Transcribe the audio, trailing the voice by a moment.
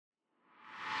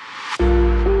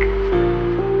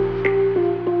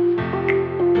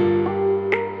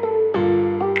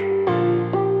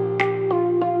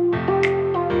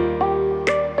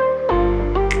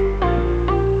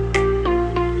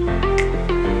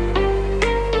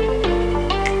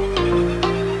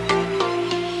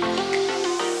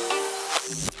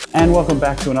And welcome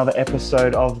back to another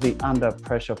episode of the Under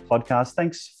Pressure podcast.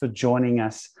 Thanks for joining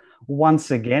us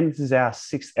once again. This is our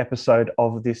sixth episode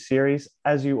of this series.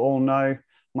 As you all know,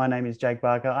 my name is Jake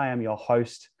Barker. I am your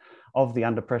host of the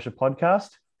Under Pressure podcast.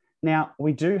 Now,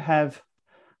 we do have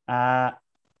a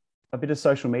bit of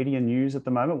social media news at the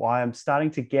moment. Why I'm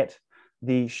starting to get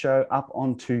the show up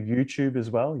onto YouTube as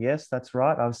well. Yes, that's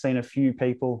right. I've seen a few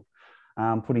people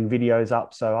putting videos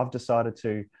up. So I've decided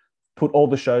to put all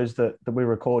the shows that we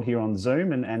record here on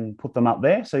Zoom and put them up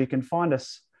there. So you can find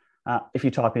us if you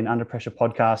type in Under Pressure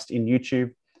Podcast in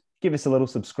YouTube. Give us a little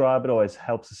subscribe. It always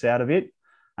helps us out a bit.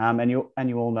 And you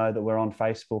all know that we're on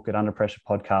Facebook at Under Pressure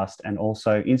Podcast and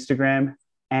also Instagram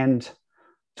and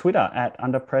Twitter at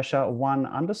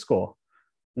underpressure1_.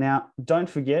 Now, don't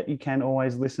forget, you can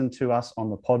always listen to us on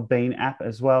the Podbean app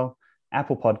as well,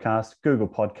 Apple Podcasts, Google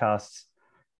Podcasts,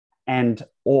 and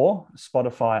or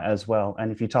Spotify as well.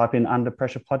 And if you type in Under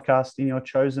Pressure Podcast in your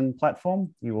chosen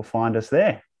platform, you will find us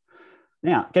there.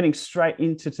 Now, getting straight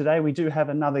into today, we do have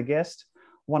another guest,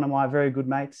 one of my very good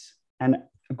mates, and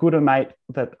a gooder mate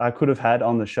that I could have had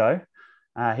on the show.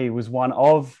 He was one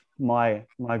of my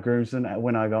groomsmen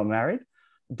when I got married.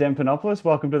 Den Panopoulos,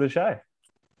 welcome to the show.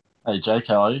 Hey, Jake,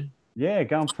 how are you? Yeah,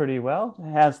 going pretty well.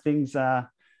 How's things at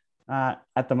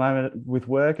the moment with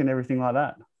work and everything like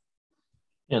that?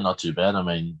 Yeah, not too bad. I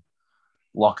mean,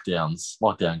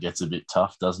 lockdown gets a bit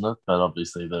tough, doesn't it? But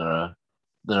obviously there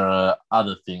are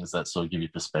other things that sort of give you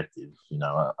perspective. You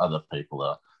know, other people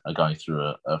are going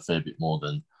through a fair bit more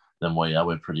than we are.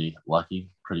 We're pretty lucky,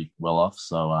 pretty well off.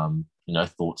 So,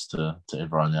 thoughts to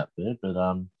everyone out there. But,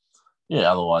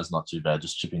 yeah, otherwise not too bad.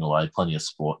 Just chipping away. Plenty of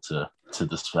sport to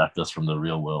distract us from the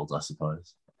real world, I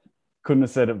suppose. Couldn't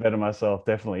have said it better myself,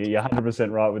 definitely. You're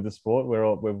 100% right with the sport.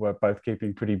 We're both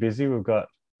keeping pretty busy. We've got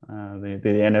the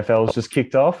NFL's just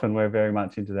kicked off and we're very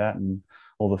much into that and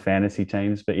all the fantasy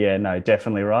teams. But yeah, no,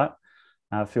 definitely right.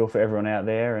 Feel for everyone out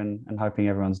there and hoping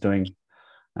everyone's doing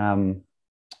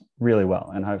really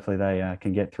well and hopefully they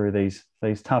can get through these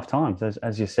tough times,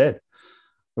 as you said.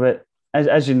 But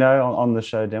as you know, on the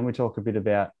show, Dan, we talk a bit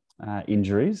about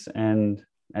injuries. And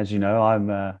as you know,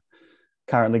 I'm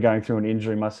currently going through an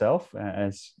injury myself,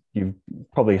 as you've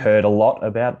probably heard a lot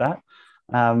about that.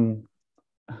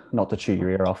 Not to chew your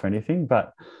ear off or anything,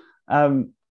 but I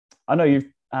know you've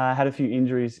had a few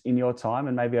injuries in your time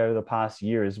and maybe over the past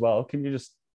year as well. Can you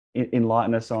just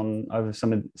enlighten us on over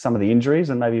some of the injuries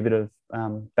and maybe a bit of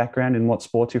background in what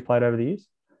sports you've played over the years?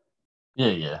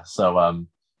 Yeah. So,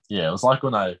 it was like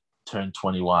when I turned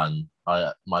 21,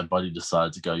 my body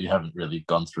decided to go, you haven't really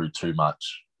gone through too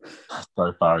much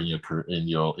so far in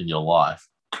your life.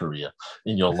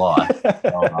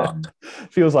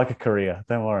 Feels like a career,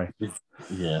 don't worry.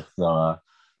 Yeah,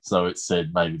 so it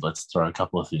said maybe let's throw a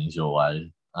couple of things your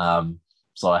way.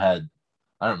 So I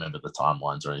don't remember the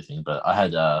timelines or anything, but I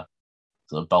had a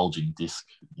bulging disc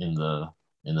in the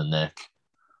neck.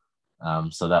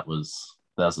 So that was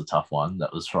a tough one.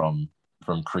 That was from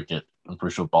cricket. I'm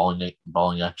pretty sure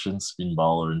bowling action, spin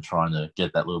bowler, and trying to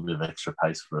get that little bit of extra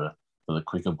pace for the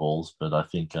quicker balls. But I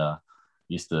think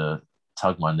used to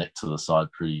tug my neck to the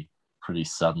side pretty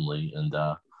suddenly, and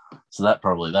so that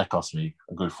cost me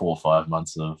a good 4 or 5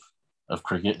 months of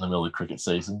cricket in the middle of the cricket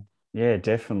season. Yeah,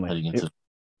 definitely.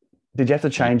 Did you have to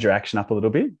change your action up a little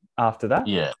bit after that?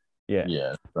 Yeah.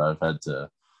 So I've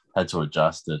had to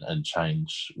adjust and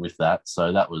change with that.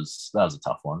 So that was a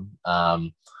tough one.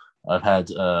 I've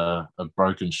had a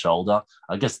broken shoulder.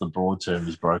 I guess the broad term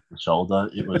is broken shoulder.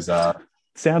 It was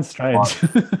sounds strange.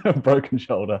 A broken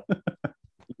shoulder.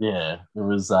 Yeah, it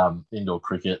was indoor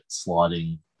cricket,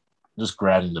 sliding, just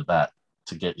grabbing the bat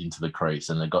to get into the crease,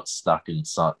 and it got stuck in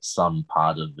some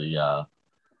part of the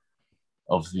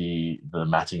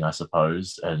matting, I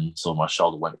suppose, and so my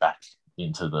shoulder went back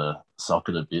into the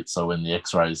socket a bit. So when the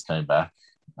X-rays came back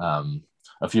a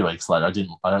few weeks later,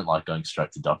 I don't like going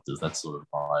straight to doctors. That's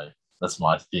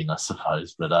my thing, I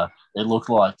suppose. But it looked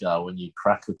like when you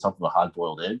crack the top of a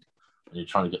hard-boiled egg and you're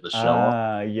trying to get the shell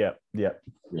off. Yep.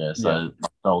 Yeah, so my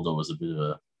shoulder was a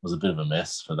bit of a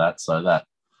mess for that. So that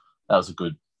was a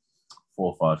good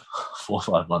 4 or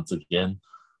 5 months again.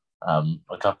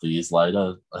 A couple of years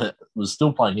later, I was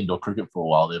still playing indoor cricket for a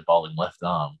while there, bowling left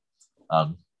arm.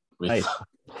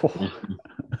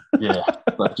 Yeah,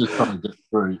 but just trying to get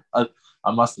through. I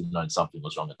must have known something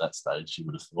was wrong at that stage. You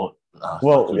would have thought. I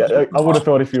would have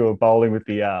thought if you were bowling with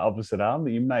the opposite arm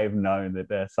that you may have known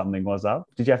that something was up.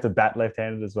 Did you have to bat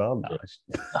left-handed as well? No.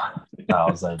 Yeah. No,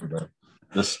 I was able to.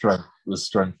 The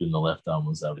strength in the left arm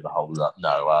was able to hold it up.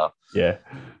 No,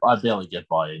 I barely get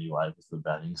by anyway with the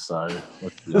batting. So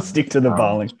stick to the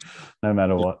bowling, no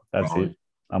matter what. That's bowling. It.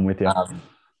 I'm with you.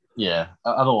 Yeah.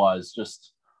 Otherwise,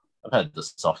 just I've had the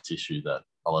soft tissue that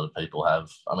a lot of people have.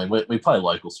 I mean, we play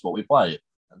local sport. We play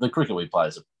the cricket we play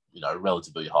is a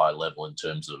relatively high level in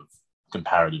terms of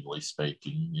comparatively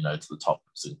speaking. To the top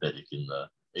synthetic in the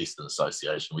Eastern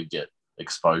Association. We get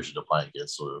exposure to playing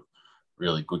against sort of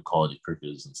really good quality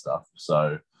cricketers and stuff.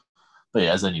 So, but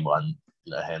yeah, as anyone,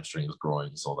 hamstrings,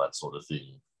 groins, all that sort of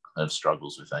thing, have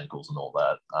struggles with ankles and all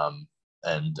that.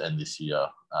 And this year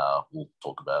we'll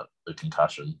talk about the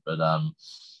concussion, but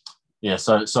yeah,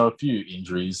 so a few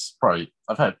injuries.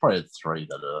 I've had three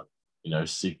that are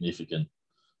significant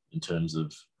in terms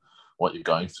of what you're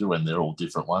going through, and they're all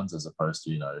different ones as opposed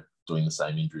to doing the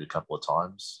same injury a couple of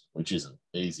times, which isn't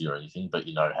easy or anything, but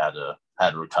you know how to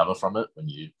recover from it when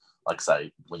you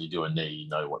say when you do a knee, you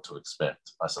know what to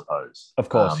expect, I suppose. Of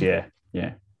course, yeah.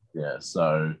 Yeah.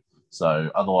 So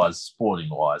otherwise, sporting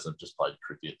wise, I've just played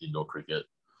cricket, indoor cricket.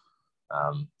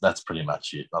 That's pretty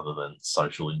much it, other than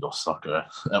social indoor soccer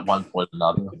at one point or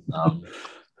another.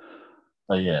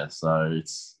 But yeah, so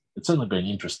it's certainly been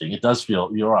interesting. It does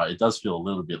feel, you're right, it does feel a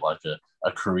little bit like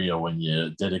a career when you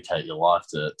dedicate your life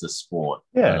to sport.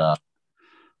 Yeah. But,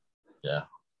 yeah.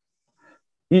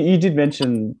 You did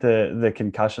mention the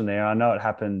concussion there. I know it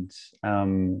happened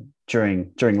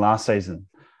during last season,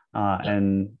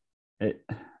 and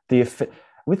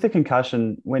with the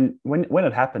concussion, when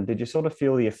it happened, did you sort of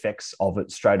feel the effects of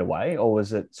it straight away, or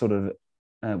was it sort of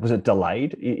was it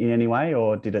delayed in any way,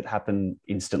 or did it happen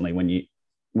instantly when you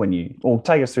or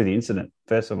take us through the incident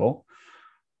first of all?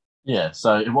 Yeah,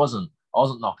 so I wasn't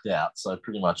knocked out. So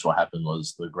pretty much what happened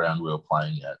was the ground we were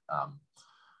playing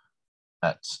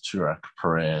at Chirac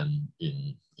Paran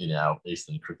in our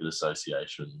Eastern Cricket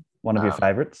Association. One of your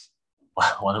favourites?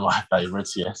 One of my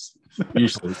favourites, yes.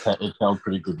 Usually it held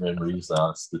pretty good memories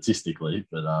statistically,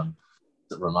 but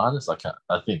Romanus, I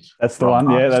think that's the one.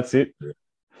 Yeah, that's it.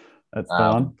 That's the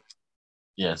one.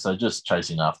 Yeah, so just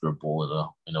chasing after a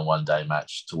ball in a one-day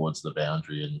match towards the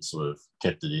boundary and sort of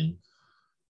kept it in.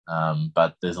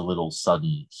 But there's a little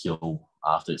sudden hill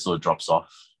after it sort of drops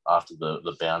off after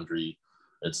the boundary.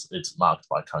 It's marked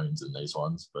by cones in these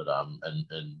ones, but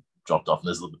and dropped off, and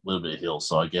there's a little bit of hill.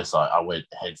 So I guess I went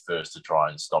head first to try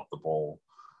and stop the ball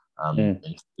and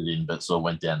keep it in, but sort of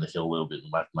went down the hill a little bit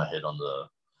and whacked my head on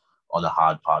the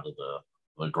hard part of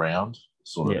the ground.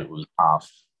 Sort of, It was half,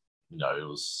 it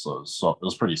was sort of, it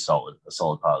was pretty solid, a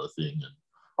solid part of the thing, and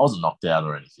I wasn't knocked out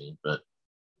or anything, but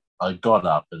I got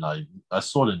up and I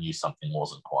sort of knew something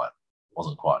wasn't quite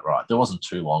right. There wasn't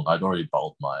too long. I'd already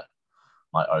bowled my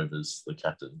overs the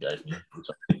captain gave me, which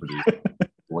I'm pretty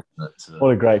fortunate to.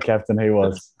 What a great captain he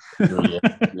was.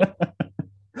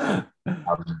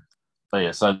 But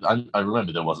yeah, so I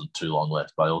remember there wasn't too long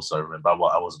left, but I also remember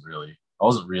I wasn't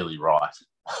really right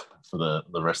for the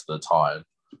rest of the time,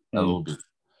 a little bit.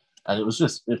 And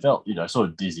it felt, sort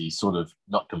of dizzy, sort of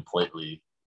not completely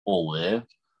all there.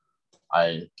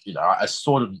 I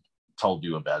sort of told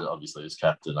you about it, obviously, as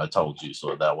captain. I told you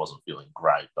sort of that I wasn't feeling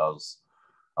great, but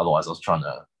otherwise I was trying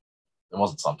to, it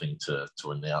wasn't something to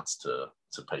announce to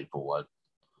people.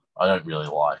 I don't really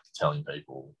like telling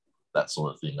people that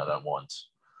sort of thing. I don't want,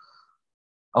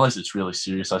 unless it's really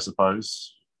serious, I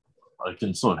suppose. I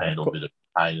can sort of handle a bit of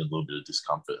pain and a little bit of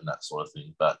discomfort and that sort of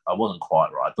thing, but I wasn't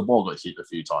quite right. The ball got hit a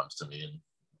few times to me, and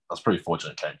I was pretty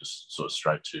fortunate it came just sort of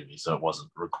straight to me, so it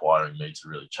wasn't requiring me to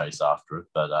really chase after it.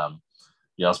 But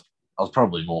yeah, I was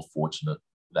probably more fortunate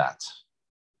that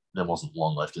there wasn't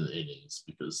long left in the innings,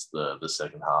 because the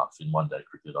second half in one-day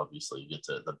cricket, obviously you get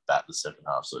to bat the second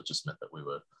half, so it just meant that we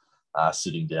were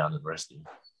sitting down and resting.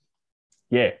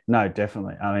 Yeah, no,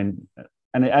 definitely. I mean,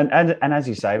 and as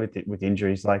you say with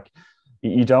injuries, like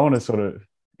you don't want to sort of,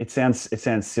 it sounds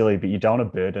silly, but you don't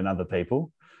want to burden other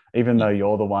people, even though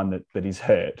you're the one that is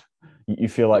hurt. You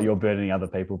feel like you're burdening other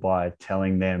people by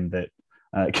telling them that,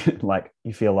 like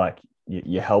you feel like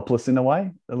you're helpless in a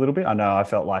way, a little bit. I know I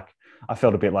felt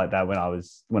a bit like that when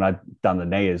I'd done the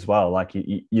knee as well. Like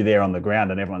you're there on the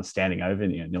ground and everyone's standing over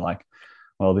you, and you're like,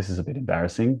 well, this is a bit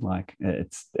embarrassing. Like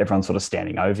everyone's sort of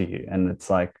standing over you, and it's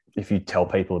like if you tell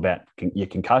people about your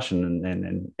concussion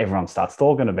and everyone starts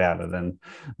talking about it, and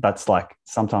that's like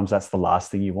sometimes that's the last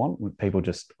thing you want, with people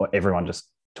or everyone just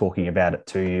talking about it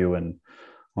to you, and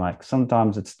like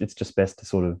sometimes it's just best to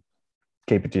sort of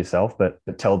keep it to yourself, but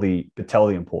tell the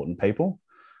important people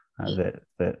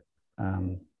that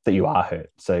you are hurt.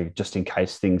 So just in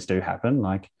case things do happen,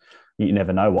 like you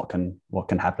never know what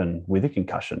can happen with a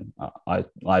concussion. I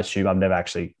assume I've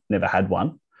never had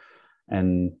one,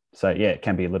 and so yeah, it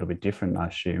can be a little bit different, I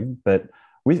assume. But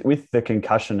with the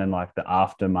concussion and like the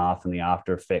aftermath and the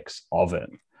after effects of it,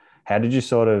 how did you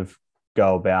sort of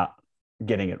go about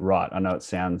getting it right? I know it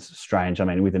sounds strange. I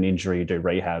mean, with an injury, you do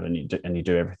rehab and you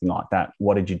do everything like that.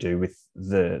 What did you do with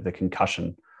the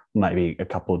concussion? Maybe a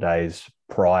couple of days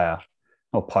prior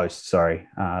or post, sorry,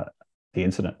 the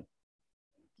incident.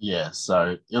 Yeah,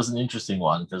 so it was an interesting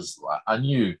one because I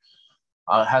knew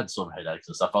I had sort of headaches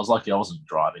and stuff. I was lucky I wasn't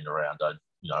driving around. I,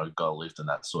 got a lift and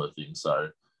that sort of thing. So,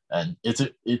 and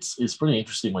it's pretty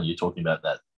interesting when you're talking about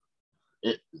that.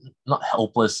 It not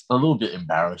helpless, a little bit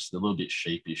embarrassed, a little bit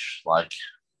sheepish, like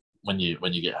when you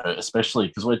get hurt, especially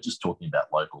because we're just talking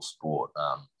about local sport.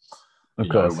 Of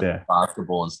course, yeah.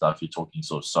 Basketball and stuff, you're talking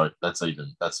sort of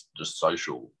that's just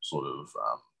social sort of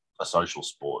a social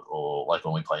sport, or like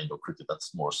when we play indoor cricket,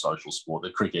 that's more a social sport.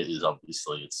 The cricket is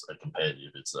obviously it's a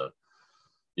competitive,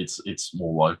 it's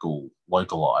more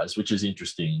localized, which is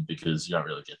interesting because you don't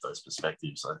really get those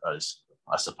perspectives,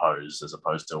 I suppose, as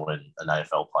opposed to when an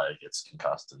AFL player gets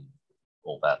concussed and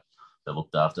all that they're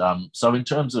looked after. So in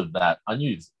terms of that, I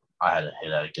knew I had a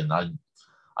headache and I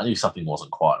knew something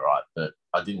wasn't quite right, but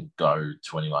I didn't go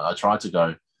to anyone. I tried to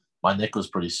go. My neck was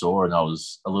pretty sore, and I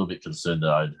was a little bit concerned that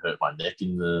I'd hurt my neck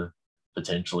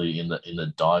potentially in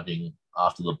the diving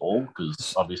after the ball,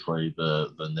 because obviously the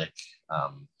neck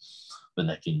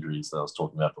injuries that I was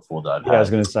talking about before that I'd Yeah, I was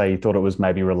going to say you thought it was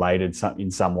maybe related in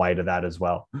some way to that as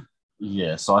well.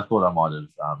 Yeah, so I thought I might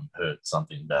have hurt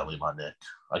something badly in my neck.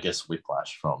 I guess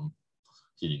whiplash from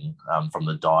hitting from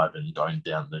the dive and going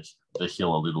down the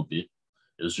hill a little bit.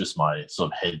 It was just my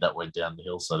sort of head that went down the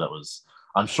hill. So that was,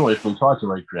 I'm sure if we tried to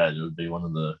recreate it, it would be one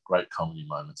of the great comedy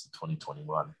moments of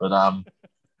 2021. But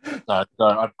no,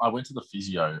 so I went to the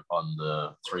physio on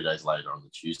the 3 days later on the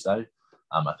Tuesday.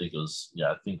 I think it was,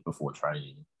 I think before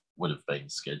training would have been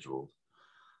scheduled.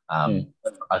 I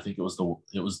think it was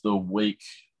the week.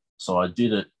 So I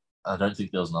did it. I don't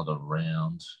think there was another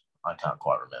round. I can't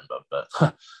quite remember,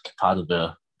 but part of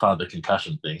the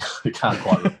concussion thing, I can't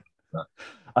quite remember.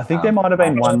 I think there might have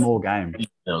been one more game.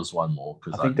 There was one more.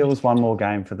 I think there was one more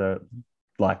game for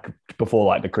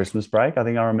before the Christmas break. I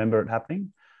think I remember it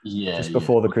happening. Yeah. Just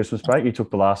before the Christmas break. You took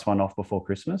the last one off before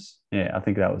Christmas. Yeah, I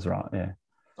think that was right. Yeah.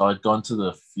 So I'd gone to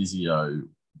the physio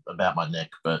about my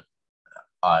neck, but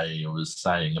I was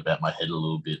saying about my head a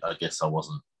little bit. I guess I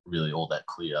wasn't really all that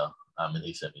clear. And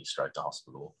he sent me straight to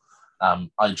hospital.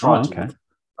 I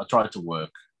tried to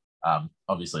work.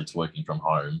 Obviously, it's working from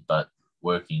home, but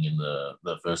working in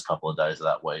the first couple of days of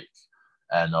that week,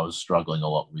 and I was struggling a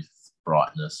lot with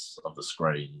brightness of the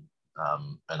screen,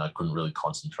 and I couldn't really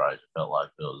concentrate. It felt like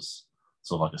there was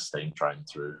sort of like a steam train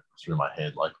through my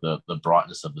head, like the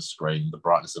brightness of the screen, the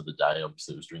brightness of the day.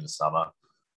 Obviously, it was during the summer.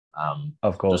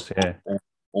 Of course, yeah.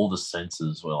 All the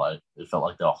senses were like, it felt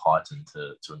like they were heightened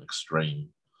to an extreme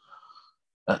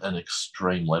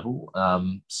level.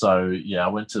 So yeah, I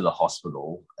went to the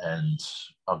hospital, and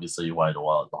obviously you wait a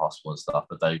while at the hospital and stuff,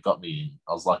 but they got me in.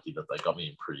 I was lucky that they got me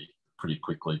in pretty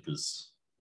quickly because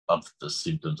of the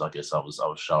symptoms I guess I was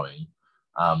showing.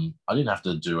 I didn't have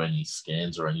to do any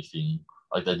scans or anything.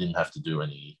 Like they didn't have to do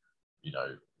any,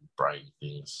 brain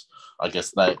things. I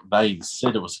guess they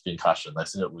said it was a concussion. They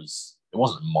said it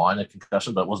wasn't a minor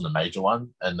concussion, but it wasn't a major one.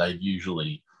 And they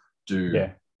usually do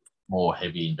more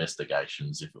heavy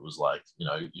investigations if it was like,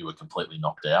 you were completely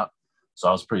knocked out. So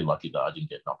I was pretty lucky that I didn't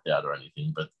get knocked out or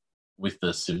anything. But with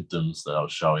the symptoms that I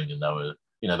was showing, and they were,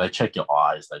 they check your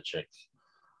eyes, they check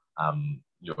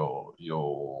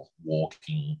your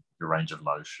walking, your range of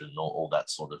motion, all that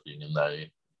sort of thing. And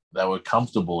they were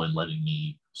comfortable in letting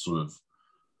me sort of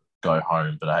go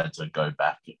home, but I had to go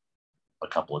back a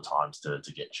couple of times to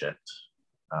get checked,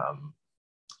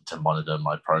 to monitor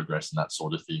my progress and that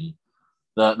sort of thing.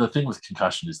 The thing with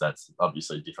concussion is that's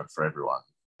obviously different for everyone.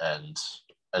 And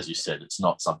as you said, it's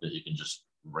not something you can just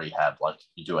rehab. Like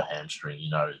you do a hamstring,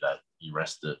 that you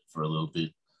rest it for a little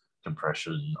bit,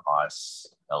 compression, ice,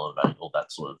 elevate, all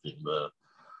that sort of thing.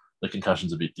 The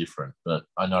concussion's a bit different. But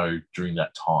I know during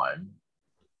that time,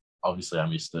 obviously I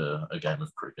missed a game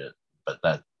of cricket, but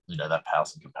that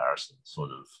pales in comparison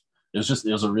sort of. It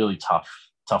was a really tough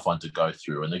one to go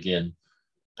through. And again,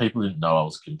 people didn't know I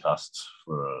was concussed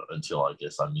until I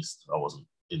guess I wasn't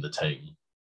in the team.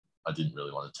 I didn't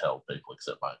really want to tell people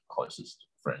except my closest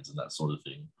friends and that sort of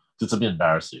thing. It's a bit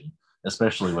embarrassing,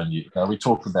 especially when we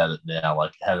talk about it now.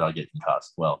 Like, how did I get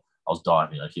concussed? Well, I was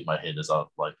diving. I hit my head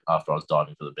after I was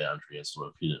diving for the boundary and sort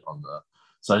of hit it on the.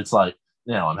 So it's like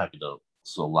now I'm happy to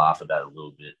sort of laugh about it a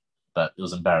little bit, but it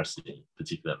was embarrassing,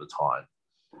 particularly at the time.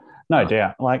 No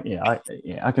doubt.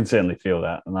 I can certainly feel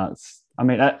that. And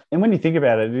and when you think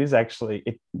about it, it is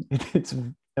actually, it's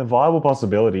a viable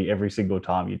possibility every single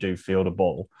time you do field a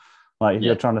ball. Like if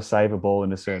you're trying to save a ball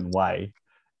in a certain way,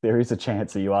 there is a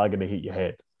chance that you are going to hit your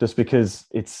head. just because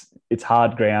it's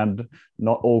hard ground.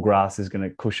 Not all grass is going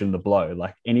to cushion the blow.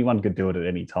 Like anyone could do it at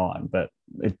any time, but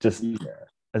it just Yeah.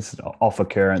 it's off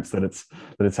occurrence that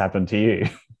it's happened to you.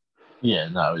 Yeah,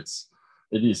 no, it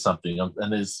is something,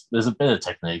 and there's a better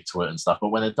technique to it and stuff. But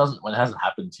when it hasn't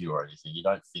happened to you or anything, you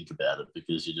don't think about it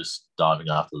because you're just diving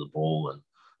after the ball and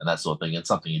that sort of thing. It's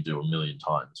something you do a million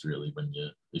times, really. When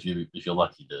if you're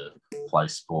lucky to play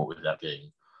sport without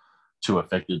getting too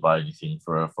affected by anything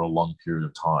for a long period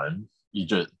of time, you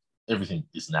just everything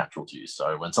is natural to you.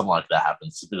 So when something like that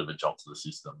happens, it's a bit of a jolt to the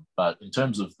system. But in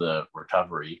terms of the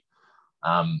recovery,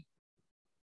 um,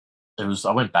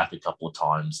 I went back a couple of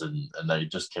times and they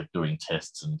just kept doing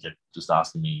tests and kept just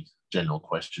asking me general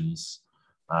questions.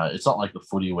 It's not like the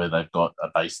footy where they've got a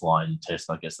baseline test,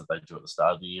 I guess, that they do at the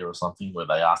start of the year or something, where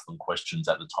they ask them questions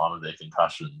at the time of their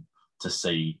concussion to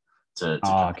see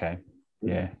Oh, okay.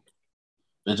 Yeah.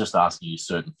 they're just asking you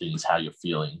certain things, how you're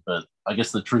feeling. But I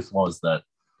guess the truth was that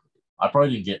I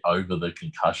probably didn't get over the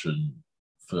concussion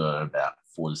for about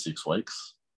 4 to 6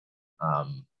 weeks.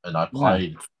 And I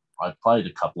played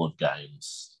a couple of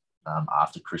games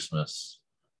after Christmas.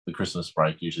 The Christmas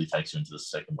break usually takes you into the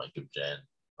second week of Jan,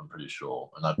 I'm pretty sure.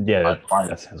 And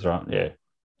that sounds right. Yeah.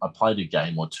 I played a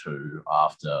game or two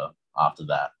after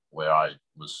that where I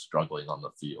was struggling on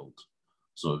the field,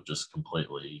 sort of just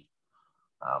completely.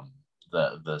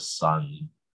 The sun.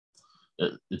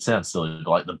 It sounds silly, but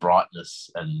like the brightness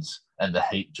and the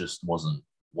heat just wasn't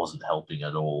helping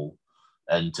at all.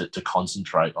 And to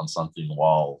concentrate on something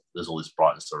while there's all this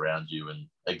brightness around you, and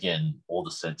again, all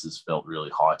the senses felt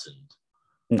really heightened.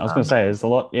 I was going to say there's a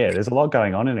lot. Yeah, there's a lot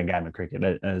going on in a game of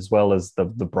cricket, as well as the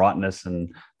brightness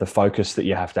and the focus that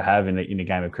you have to have in a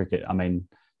game of cricket. I mean,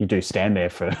 you do stand there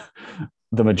for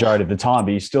the majority of the time,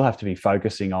 but you still have to be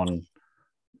focusing on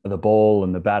the ball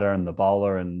and the batter and the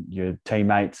bowler and your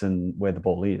teammates and where the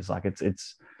ball is. Like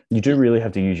it's you do really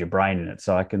have to use your brain in it.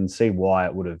 So I can see why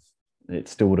it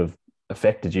still would have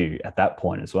affected you at that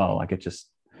point as well. Like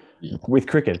with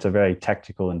cricket, it's a very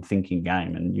tactical and thinking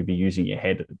game, and you'll be using your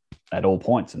head at all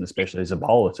points, and especially as a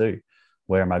bowler too.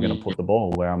 Where am I going to put the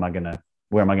ball? Where am I going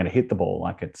to hit the ball?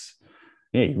 Like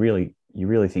you're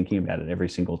really thinking about it every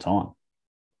single time.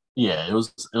 Yeah, it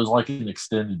was like an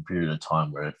extended period of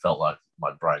time where it felt like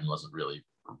my brain wasn't really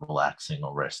relaxing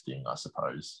or resting, I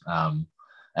suppose.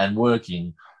 And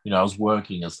working, I was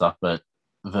working and stuff, but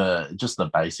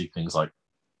the basic things like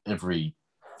every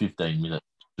 15 minutes,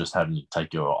 just having to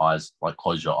take your eyes, like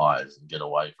close your eyes and get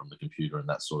away from the computer and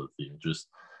that sort of thing.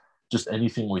 Just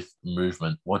anything with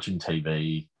movement, watching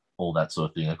TV, all that sort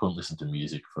of thing. I couldn't listen to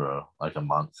music for like a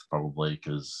month probably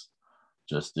because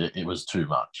just it was too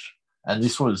much. And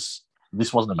this wasn't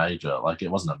it wasn't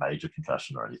a major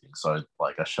concussion or anything. So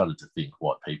like I shudder to think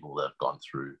what people that have gone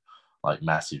through like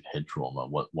massive head trauma,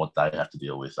 what they have to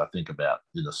deal with. I think about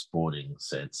in a sporting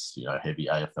sense, heavy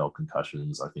AFL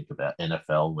concussions. I think about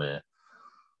NFL where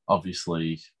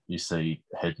obviously you see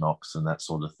head knocks and that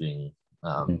sort of thing.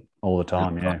 All the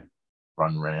time, yeah.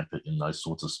 Run rampant in those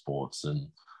sorts of sports. And,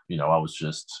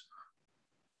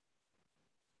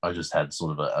 I just had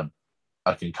sort of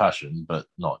a concussion, but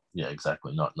not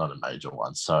a major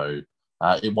one. So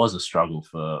it was a struggle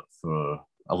for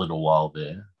a little while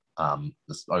there.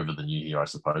 Over the New Year, I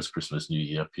suppose, Christmas, New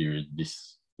Year period,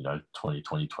 this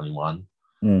 2020, 21.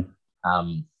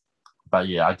 But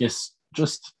yeah, I guess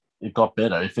just it got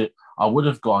better. I would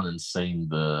have gone and seen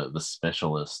the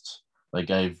specialist. They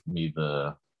gave me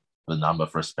the number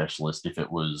for a specialist if it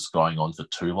was going on for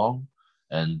too long,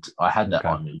 and I had that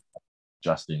on me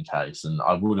just in case. And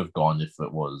I would have gone if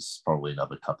it was probably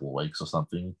another couple of weeks or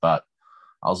something. But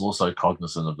I was also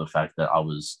cognizant of the fact that I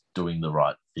was doing the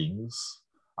right things,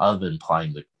 other than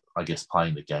playing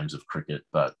the games of cricket.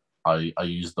 But I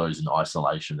used those in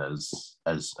isolation as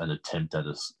an attempt at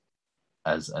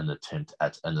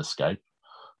an escape.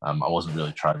 I wasn't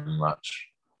really training much.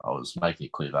 I was making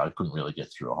it clear that I couldn't really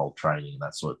get through a whole training and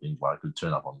that sort of thing, but I could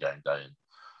turn up on game day and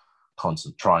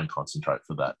try and concentrate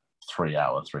for that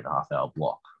 3.5 hour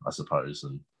block, I suppose,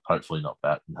 and hopefully not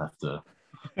bat and have to,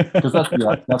 because that's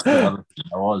the other thing.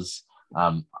 I was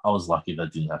lucky that I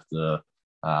didn't have to,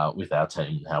 with our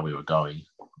team and how we were going,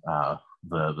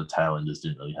 the tailenders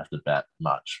didn't really have to bat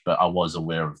much, but I was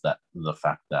aware of the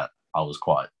fact that I was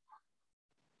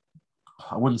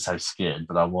I wouldn't say scared,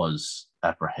 but I was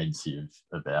apprehensive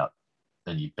about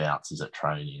any bounces at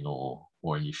training or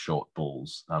any short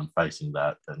balls, facing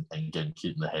that and getting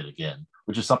hit in the head again,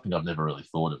 which is something I've never really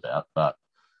thought about. But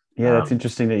yeah, that's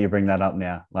interesting that you bring that up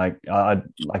now. Like I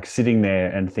like sitting there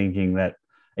and thinking that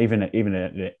even at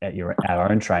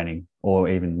our own training or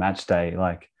even match day,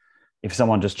 like if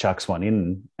someone just chucks one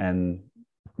in and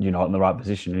you're not in the right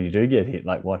position and you do get hit,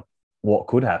 like what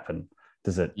could happen?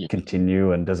 Does it Yeah,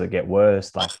 continue and does it get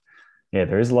worse? Like, yeah,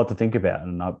 there is a lot to think about,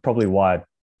 and probably why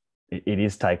it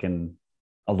is taken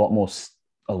a lot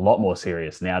more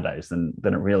serious nowadays than it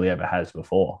really ever has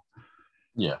before.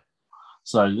 yeah.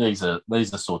 So these are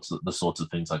sorts of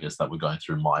things I guess that were going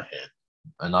through my head,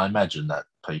 and I imagine that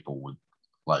people would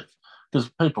like because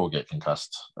people get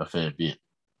concussed a fair bit.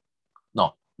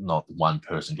 Not one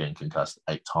person getting concussed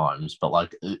 8 times, but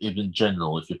like in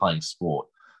general, if you're playing sport,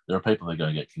 there are people that are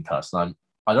going to get concussed. And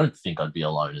I don't think I'd be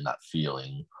alone in that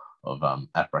feeling of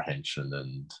apprehension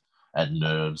and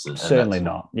nerves and that Certainly sort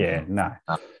not. of Yeah, thing. no.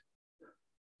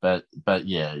 But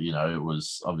yeah, it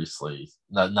was obviously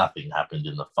nothing happened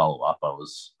in the follow up. I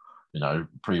was,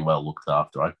 pretty well looked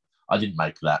after. I didn't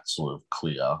make that sort of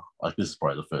clear. Like this is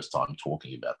probably the first time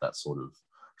talking about that sort of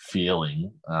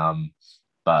feeling.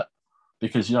 But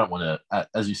because you don't want to,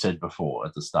 as you said before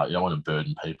at the start, you don't want to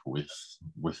burden people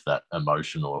with that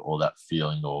emotion or that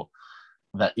feeling or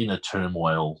that inner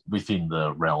turmoil within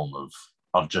the realm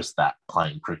of just that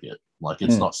playing cricket. Like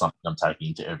it's not something I'm taking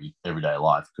into everyday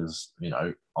life because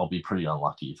I'll be pretty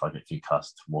unlucky if I get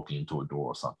concussed walking into a door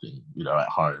or something. At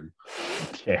home,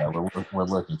 Yeah. we're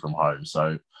working from home,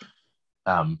 so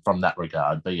from that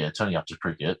regard. But yeah, turning up to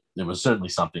cricket, it was certainly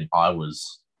something I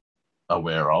was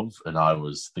aware of and I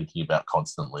was thinking about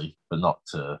constantly, but not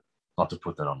to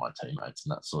put that on my teammates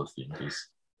and that sort of thing because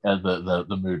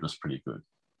the mood was pretty good.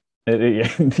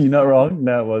 Yeah, you're not wrong.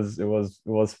 No, it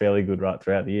was fairly good right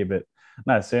throughout the year, but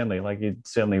no, certainly, like you're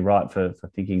certainly right for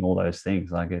thinking all those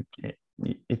things. Like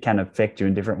it can affect you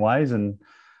in different ways, and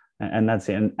that's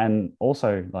it. And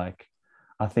also, like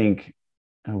I think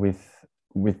with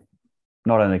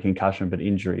not only concussion but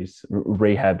injuries,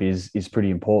 rehab is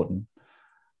pretty important.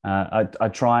 I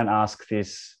try and ask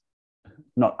this,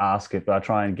 not ask it, but I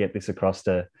try and get this across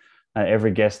to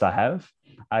every guest I have.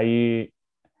 Are you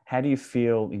How do you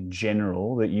feel in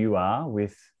general that you are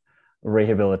with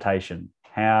rehabilitation?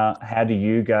 How do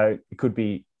you go? It could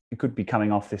be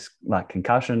coming off this like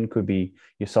concussion, could be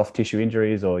your soft tissue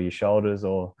injuries or your shoulders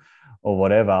or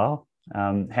whatever.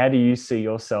 How do you see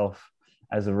yourself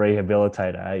as a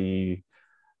rehabilitator?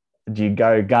 Do you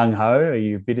go gung ho? Are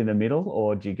you a bit in the middle,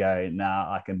 or do you go,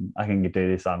 nah, I can do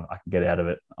this. I can get out of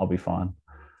it. I'll be fine.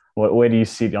 Where do you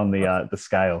sit on the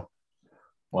scale?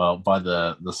 Well, by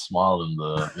the smile in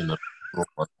the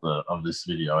of this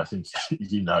video, I think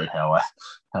you know how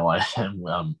I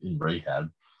am in rehab.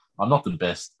 I'm not the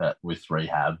best with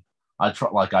rehab. I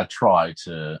try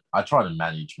to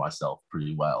manage myself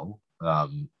pretty well. That's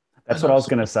And what I I've was sort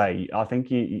going to of say. I think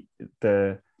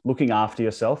the looking after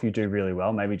yourself, you do really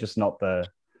well. Maybe just not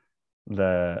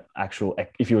the actual.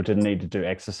 If you were to need to do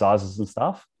exercises and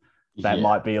stuff, that yeah,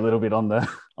 might be a little bit on the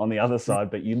on the other side.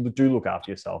 But you do look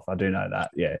after yourself. I do know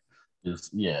that. Yeah.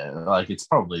 like it's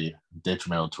probably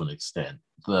detrimental to an extent.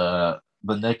 The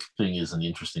neck thing is an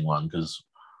interesting one because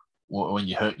when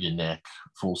you hurt your neck,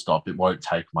 full stop, it won't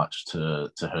take much to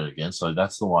hurt again. So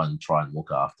that's the one try and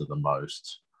look after the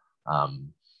most.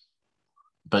 Um,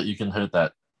 but you can hurt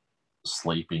that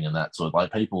sleeping and that sort of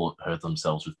like people hurt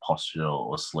themselves with posture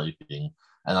or sleeping.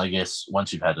 And I guess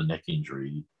once you've had a neck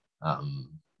injury,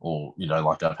 or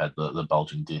like I've had the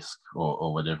bulging disc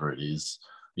or whatever it is,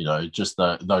 just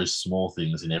those small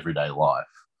things in everyday life,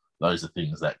 those are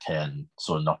things that can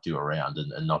sort of knock you around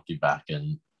and knock you back,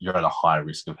 and you're at a high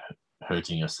risk of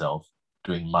hurting yourself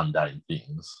doing mundane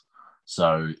things.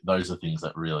 So those are things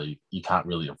that really you can't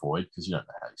really avoid because you don't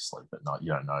know how you sleep at night.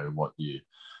 You don't know what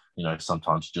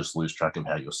sometimes you just lose track of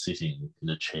how you're sitting in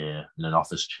a chair, in an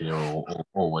office chair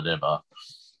or whatever.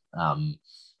 Um,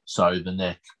 so the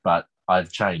neck, but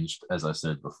I've changed, as I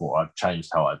said before, I've changed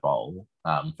how I bowl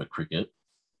for cricket.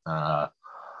 Uh,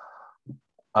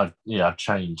 I've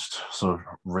changed, sort of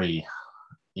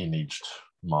re-imaged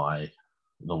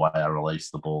the way I release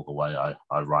the ball, the way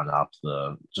I run up,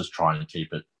 just trying to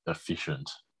keep it efficient,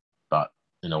 but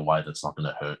in a way that's not going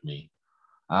to hurt me.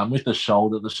 With the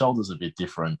shoulder's a bit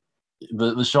different.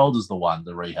 The shoulder's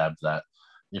the rehab that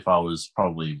if I was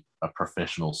probably a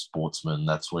professional sportsman,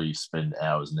 that's where you spend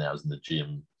hours and hours in the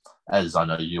gym, as I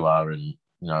know you are, and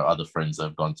other friends that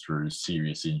have gone through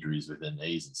serious injuries with their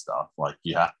knees and stuff. Like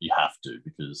you have to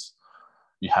because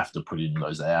you have to put in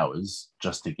those hours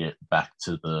just to get back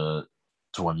to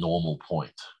a normal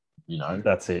point. You know,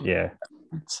 That's it. Yeah.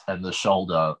 and the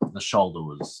shoulder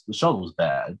was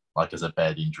bad, like as a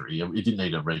bad injury. It didn't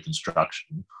need a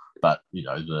reconstruction, but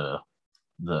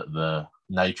the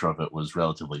nature of it was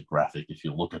relatively graphic if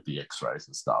you look at the X-rays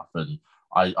and stuff. And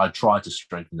I tried to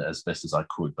strengthen it as best as I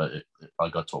could, but I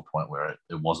got to a point where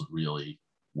it wasn't really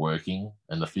working,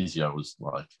 and the physio was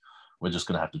like, we're just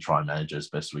going to have to try and manage it as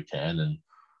best we can. And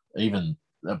even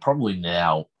probably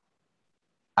now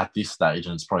at this stage,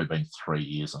 and it's probably been 3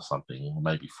 years or something, or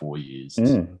maybe 4 years.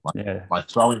 My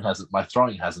throwing hasn't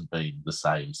been the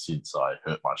same since I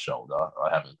hurt my shoulder.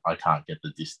 I can't get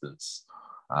the distance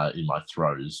in my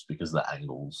throws because of the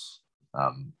angles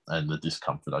and the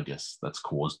discomfort, I guess, that's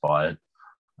caused by it.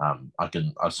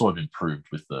 I've sort of improved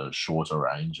with the shorter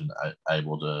range and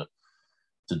able to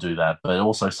do that. But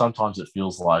also sometimes it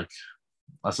feels like,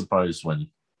 I suppose, when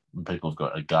people have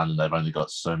got a gun and they've only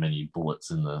got so many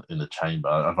bullets in the chamber,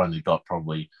 I've only got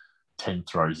probably 10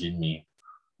 throws in me,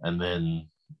 and then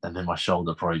my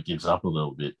shoulder probably gives up a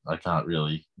little bit. I can't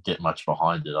really get much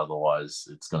behind it, otherwise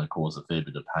it's going to cause a fair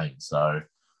bit of pain. So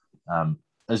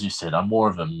as you said, I'm more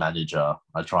of a manager.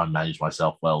 I try and manage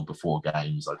myself well before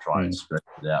games. I try and stretch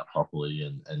it out properly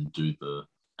and do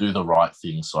the right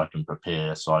things so I can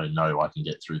prepare, so I know I can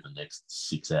get through the next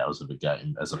 6 hours of a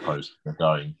game, as opposed to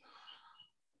going,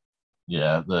 you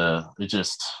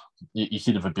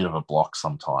hit a bit of a block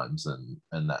sometimes,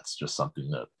 and that's just something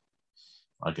that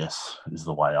I guess is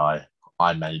the way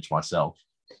I manage myself.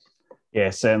 Yeah,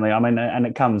 certainly. I mean, and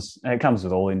it comes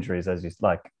with all injuries, as you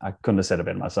like. I couldn't have said it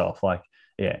better myself. Like,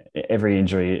 yeah, every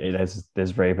injury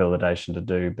there's rehabilitation to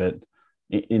do, but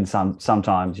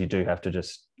sometimes you do have to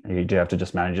just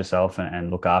manage yourself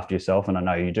and look after yourself. And I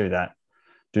know you do that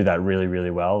really,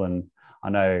 really well. And I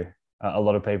know a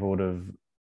lot of people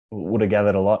would have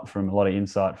gathered a lot of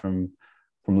insight from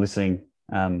listening,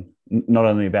 not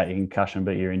only about your concussion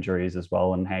but your injuries as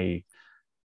well, and how you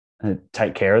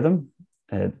take care of them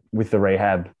with the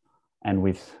rehab and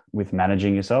with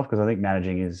managing yourself, because I think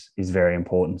managing is very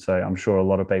important. So I'm sure a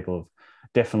lot of people have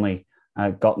definitely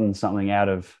gotten something out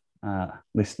of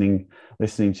listening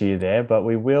to you there. But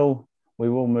we will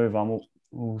move on.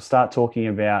 We'll start talking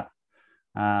about.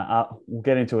 We'll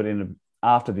get into it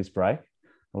after this break.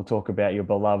 We'll talk about your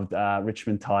beloved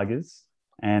Richmond Tigers,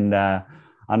 and I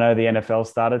know the NFL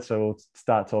started, so we'll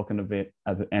start talking a bit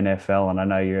of NFL. And I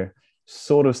know you're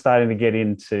sort of starting to get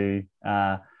into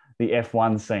the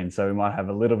F1 scene, so we might have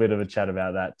a little bit of a chat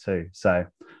about that too. So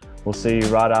we'll see you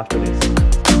right after this.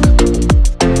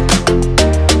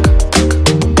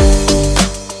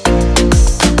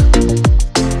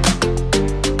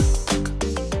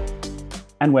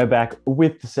 And we're back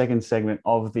with the second segment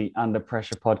of the Under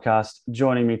Pressure podcast.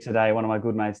 Joining me today, one of my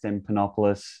good mates, Dem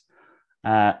Panopoulos.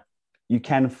 You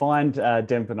can find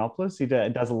Dem Panopoulos. He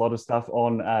does a lot of stuff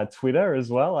on Twitter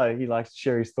as well. He likes to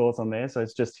share his thoughts on there. So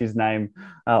it's just his name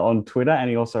on Twitter. And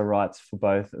he also writes for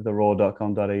both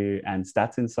theraw.com.au and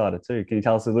Stats Insider too. Can you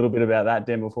tell us a little bit about that,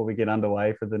 Dem, before we get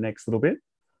underway for the next little bit?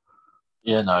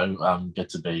 Yeah, no, get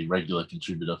to be regular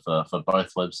contributor for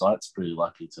both websites. Pretty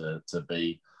lucky to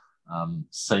be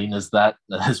seen as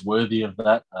worthy of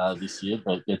that this year,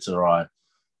 but get to write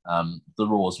the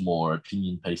Raw's more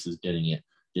opinion pieces, getting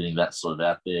that sort of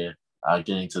out there,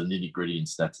 getting to the nitty gritty and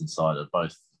Stats Insider,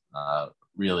 both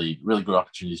really, really good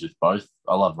opportunities with both.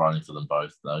 I love writing for them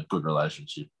both. Good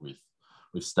relationship with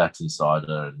Stats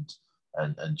Insider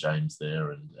and James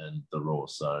there and the Raw.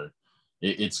 So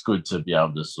it's good to be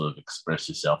able to sort of express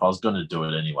yourself. I was going to do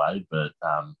it anyway, but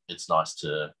it's nice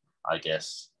to, I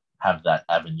guess, have that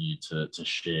avenue to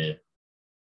share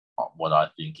what I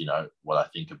think, what I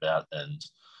think about and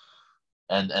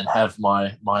have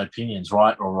my opinions,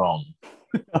 right or wrong.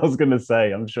 I was going to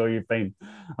say, I'm sure you've been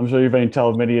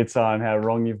told many a time how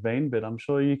wrong you've been, but I'm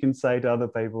sure you can say to other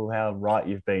people how right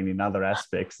you've been in other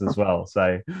aspects as well.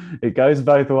 So it goes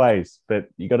both ways, but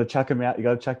you got to chuck them out. You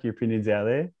got to chuck your opinions out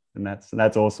there, and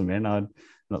that's awesome, man. I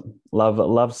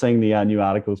love seeing the new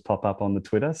articles pop up on the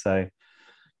Twitter. So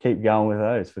keep going with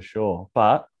those for sure.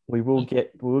 But we will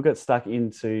get stuck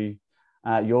into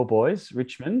your boys,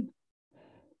 Richmond.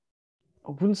 I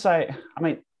wouldn't say. I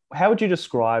mean, how would you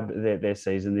describe their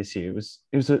season this year?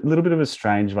 It was a little bit of a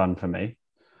strange one for me.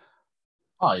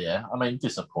 Oh yeah, I mean,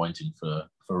 disappointing for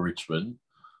Richmond.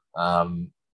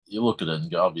 You look at it and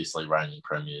go, obviously reigning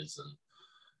premiers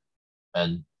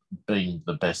and being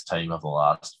the best team of the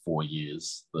last 4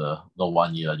 years. The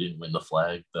 1 year they didn't win the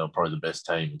flag, they were probably the best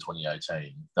team in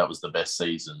 2018. That was the best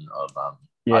season of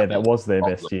that was their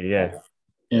best year.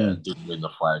 Yeah, didn't win the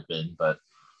flag then, but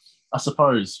I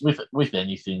suppose with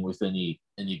anything, with any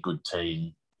good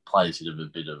team, players hit a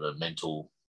bit of a mental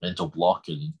block,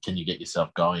 and can you get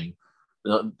yourself going?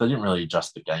 They didn't really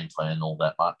adjust the game plan all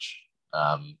that much.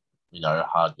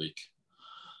 Hardwick,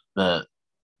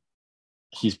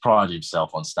 he's prided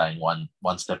himself on staying one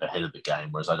step ahead of the game,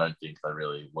 whereas I don't think they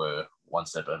really were one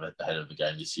step ahead of the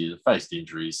game this year. They faced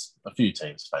injuries. A few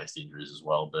teams faced injuries as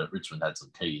well, but Richmond had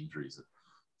some key injuries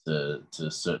to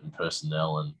certain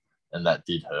personnel, and that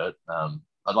did hurt.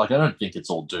 I don't think it's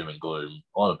all doom and gloom.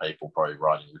 A lot of people probably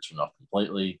writing Richmond off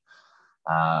completely.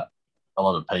 A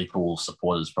lot of people,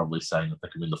 supporters, probably saying that they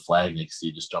can win the flag next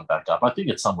year, just jump back up. I think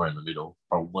it's somewhere in the middle,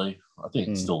 probably. I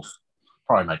think still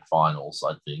probably make finals,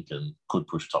 I think, and could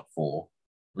push top 4.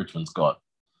 Richmond's got,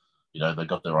 they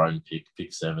got their own pick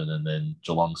 7, and then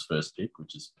Geelong's first pick,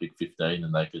 which is pick 15,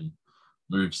 and they can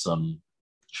move some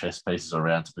chess pieces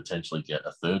around to potentially get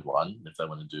a third one if they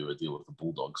want to do a deal with the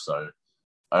Bulldogs. So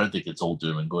I don't think it's all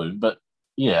doom and gloom. But,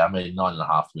 yeah, I mean,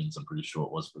 9.5 wins, I'm pretty sure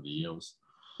it was for the Eels.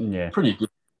 Yeah.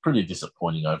 Pretty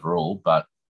disappointing overall, but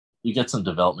you get some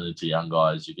development into young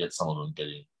guys. You get some of them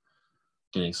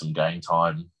getting some game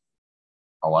time.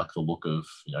 I like the look of,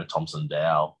 Thompson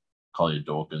Dow, Collier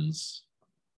Dawkins,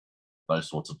 those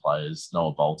sorts of players.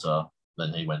 Noah Bolter,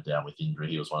 then he went down with injury.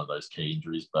 He was one of those key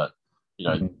injuries. But,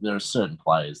 there are certain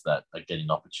players that are getting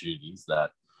opportunities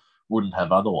that wouldn't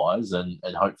have otherwise, and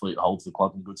hopefully it holds the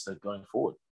club in good stead going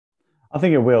forward. I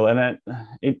think it will. And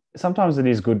it sometimes it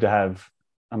is good to have,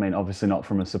 I mean, obviously not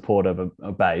from a supporter of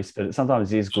a base, but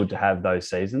sometimes it is good to have those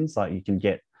seasons. Like you can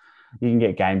get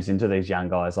games into these young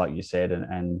guys, like you said,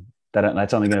 and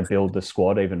that's only going to build the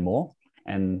squad even more.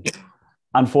 And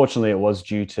unfortunately, it was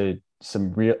due to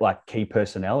some real key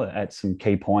personnel at some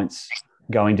key points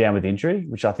going down with injury,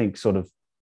 which I think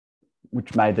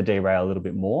which made the derail a little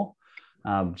bit more,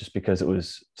 just because it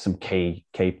was some key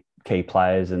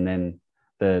players, and then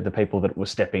the people that were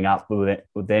stepping up were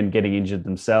then getting injured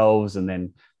themselves, and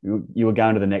then you were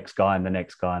going to the next guy and the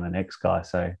next guy and the next guy.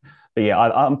 So, but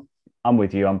yeah, I'm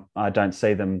with you. I don't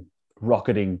see them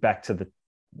rocketing back to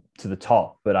the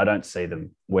top, but I don't see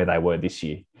them where they were this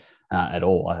year at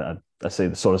all. I see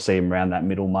them around that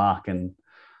middle mark, and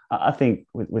I think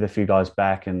with a few guys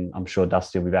back, and I'm sure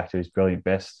Dusty will be back to his brilliant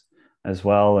best as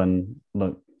well. And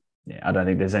look, yeah, I don't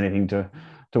think there's anything to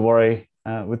worry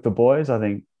with the boys. I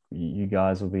think you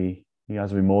guys will be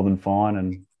more than fine,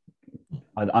 and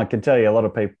I can tell you a lot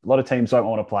of teams don't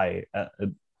want to play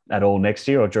at all next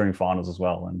year or during finals as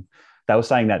well, and they were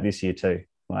saying that this year too.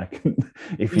 Like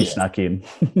if you snuck in,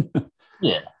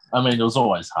 yeah. I mean, it was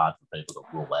always hard for people to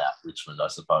rule out Richmond, I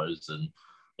suppose, and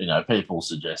people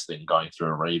suggesting going through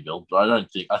a rebuild, but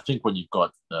I think when you've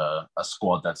got a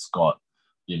squad that's got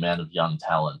the amount of young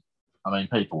talent, I mean,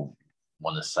 people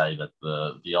want to say that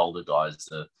the older guys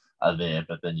are there,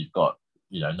 but then you've got,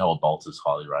 Noah Bolter's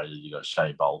highly rated. You've got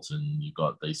Shea Bolton. You've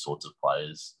got these sorts of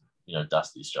players.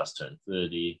 Dusty's just turned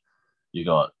 30. You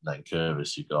got Nate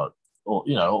Curvis. You got,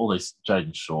 all these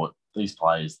Jaden Short, these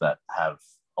players that have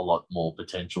a lot more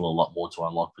potential, a lot more to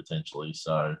unlock potentially.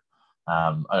 So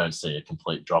I don't see a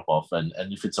complete drop off. And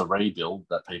if it's a rebuild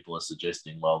that people are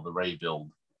suggesting, well, the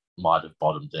rebuild might have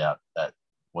bottomed out at,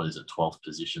 12th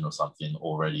position or something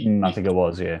already. I think it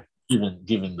was, yeah.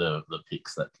 Given the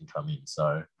picks that can come in.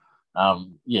 So,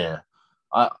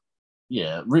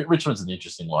 Richmond's an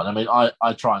interesting one. I mean,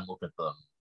 I try and look at them,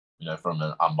 from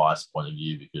an unbiased point of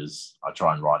view, because I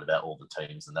try and write about all the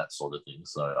teams and that sort of thing.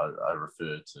 So I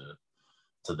refer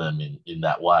to them in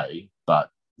that way. But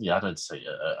yeah, I don't see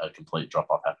a complete drop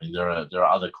off happening. There are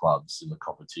other clubs in the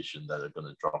competition that are going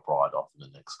to drop right off in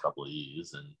the next couple of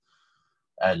years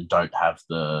and don't have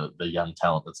the young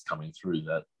talent that's coming through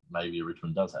that maybe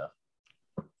Richmond does have.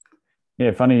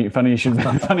 Yeah, funny you should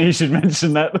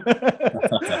mention that.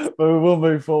 But we will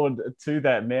move forward to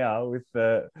that now with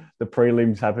the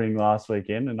prelims happening last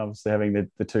weekend, and obviously having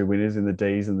the two winners in the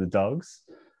D's and the Dogs.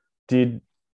 Did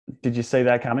you see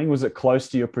that coming? Was it close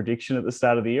to your prediction at the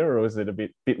start of the year, or was it a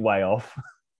bit way off?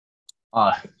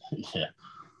 Yeah.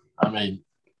 I mean,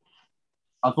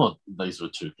 I thought these were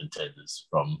two contenders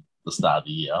from the start of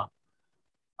the year.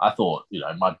 I thought,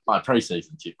 my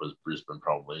pre-season tip was Brisbane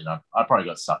probably, and I probably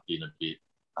got sucked in a bit.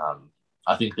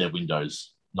 I think their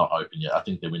window's not open yet. I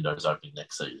think their window's opening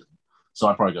next season. So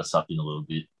I probably got sucked in a little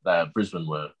bit. Brisbane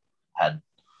had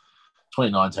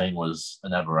 2019 was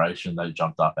an aberration. They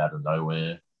jumped up out of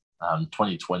nowhere.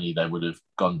 2020, they would have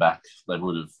gone back. They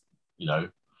would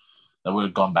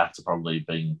have gone back to probably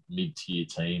being mid-tier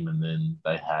team, and then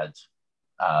they had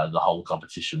the whole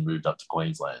competition moved up to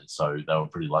Queensland. So they were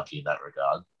pretty lucky in that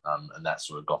regard. And that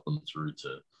sort of got them through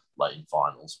to late in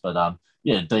finals. But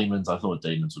Demons, I thought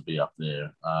Demons would be up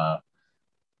there.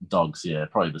 Dogs, yeah,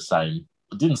 probably the same.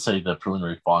 I didn't see the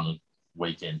preliminary final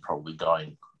weekend probably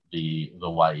going the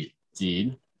way it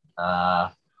did.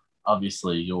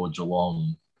 Obviously, your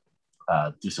Geelong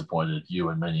disappointed you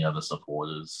and many other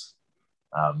supporters.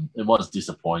 It was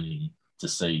disappointing to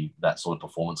see that sort of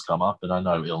performance come up. And I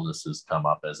know illness has come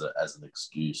up as an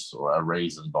excuse or a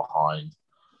reason behind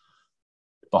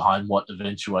behind what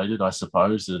eventuated, I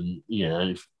suppose. And yeah,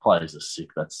 if players are sick,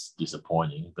 that's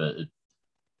disappointing. But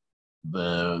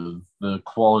the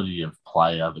quality of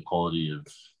player, the quality of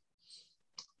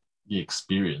the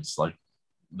experience, like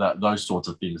those sorts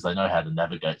of things, they know how to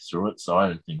navigate through it. So I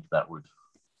don't think that would.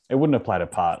 It wouldn't have played a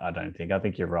part, I don't think. I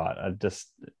think you're right.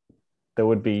 There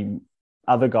would be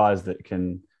other guys that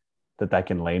they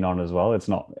can lean on as well. It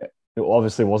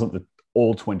obviously wasn't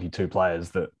all 22 players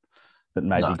that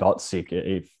maybe got sick.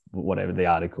 If whatever the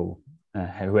article,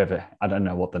 whoever, I don't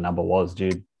know what the number was.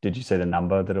 Did you see the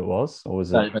number that it was, or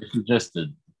was it? They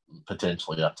suggested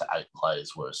potentially up to 8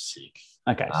 players were sick.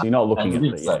 Okay, so you're not looking at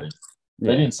it.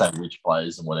 They didn't say which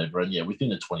players and whatever. And yeah, within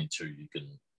the 22, you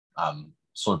can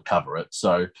sort of cover it.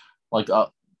 So, like,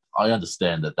 I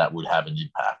understand that would have an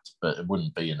impact, but it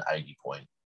wouldn't be an 80 point,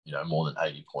 more than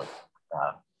 80 point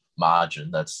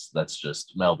margin. That's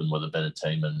just Melbourne were the better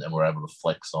team, and we're able to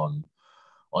flex on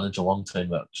a Geelong team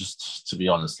that, just to be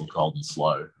honest, looked cold and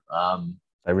slow.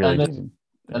 They really did.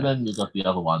 And then you've got the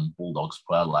other one, Bulldogs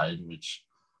Port Adelaide, which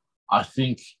I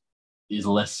think is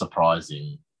less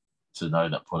surprising to know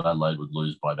that Port Adelaide would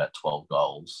lose by about 12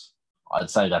 goals. I'd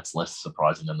say that's less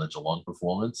surprising than the Geelong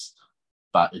performance,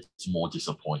 but it's more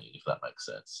disappointing, if that makes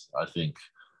sense. I think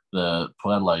the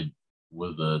Port Adelaide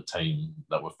were the team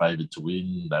that were favoured to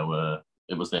win.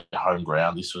 It was their home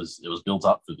ground. It was built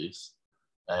up for this,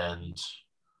 and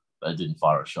they didn't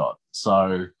fire a shot.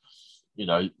 So,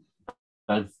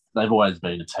 they've always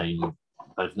been a team.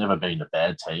 They've never been a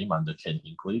bad team under Ken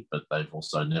Hinkley, but they've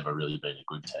also never really been a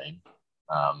good team.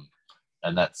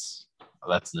 And that's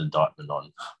an indictment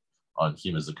on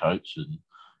him as a coach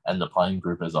and the playing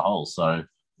group as a whole. So,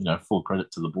 full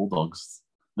credit to the Bulldogs.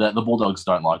 The Bulldogs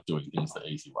don't like doing things the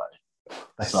easy way.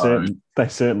 They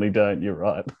certainly don't. You're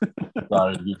right.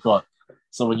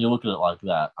 So when you look at it like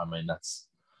that, I mean,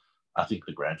 I think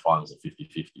the grand finals are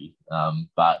 50-50.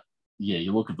 But yeah,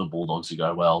 you look at the Bulldogs, you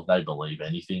go, well, they believe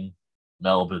anything.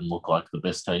 Melbourne look like the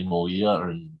best team all year,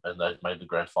 and they've made the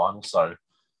grand final. So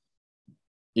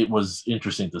it was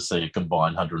interesting to see a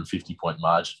combined 150-point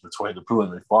margin between the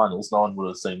preliminary finals. No one would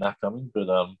have seen that coming. But,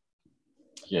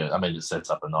 yeah, I mean, it sets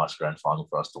up a nice grand final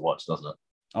for us to watch, doesn't it?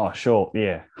 Oh, sure.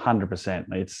 Yeah, 100%.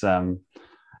 It's going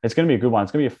to be a good one.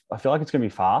 I feel like it's going to be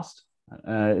fast.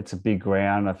 It's a big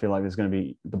ground. I feel like there's going to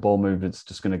be the ball movement's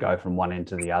just going to go from one end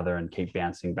to the other and keep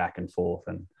bouncing back and forth.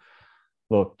 And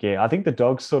look, yeah, I think the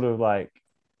Dogs sort of I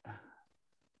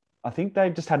think they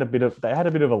just had a bit of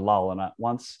a lull. And I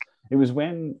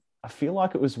feel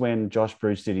like it was when Josh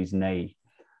Bruce did his knee,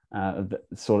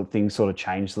 things sort of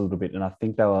changed a little bit. And I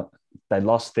think they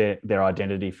lost their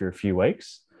identity for a few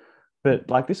weeks. But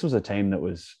this was a team that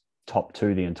was top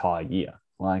 2 the entire year.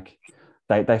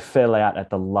 They fell out at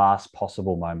the last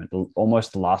possible moment,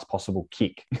 almost the last possible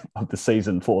kick of the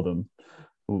season for them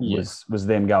was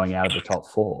them going out of the top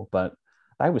 4. But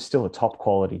they were still a top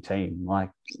quality team.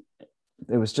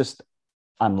 It was just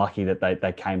unlucky that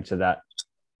they came to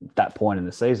that point in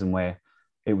the season where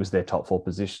it was their top 4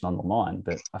 position on the line.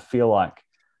 But I feel like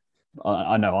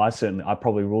I know I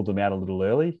probably ruled them out a little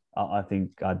early. I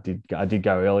think I did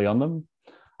go early on them.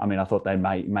 I mean, I thought they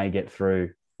may get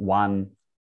through one.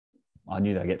 I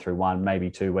knew they'd get through 1, maybe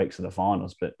 2 weeks of the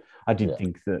finals, but I did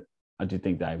think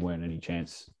they weren't any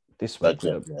chance this week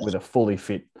with a fully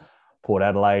fit Port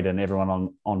Adelaide and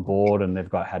everyone on board, and they've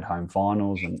had home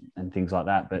finals and things like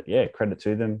that. But yeah, credit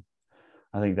to them.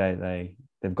 I think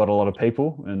they've got a lot of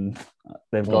people, and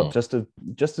they've got just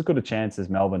as good a chance as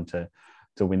Melbourne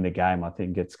to win the game. I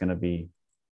think it's going to be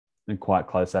quite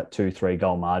close. That 2-3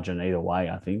 goal margin either way,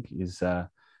 I think, is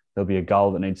there'll be a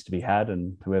goal that needs to be had,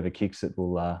 and whoever kicks it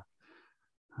will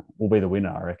be the winner.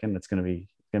 I reckon it's going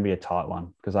to be a tight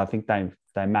one, because I think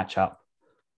they match up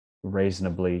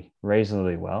reasonably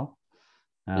well.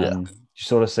 You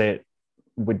sort of see it.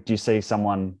 Do you see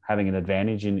someone having an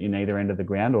advantage in either end of the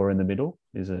ground or in the middle?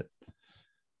 Is it?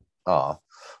 Oh,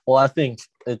 well, I think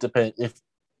it depends.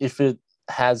 If it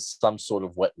has some sort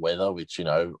of wet weather, which,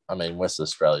 I mean, West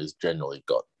Australia's generally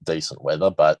got decent weather,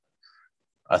 but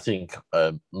I think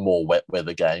a more wet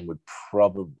weather game would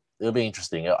it'll be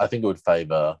interesting. I think it would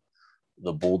favour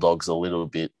the Bulldogs a little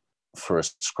bit for a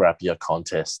scrappier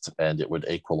contest, and it would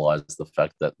equalise the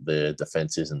fact that their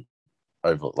defence isn't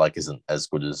as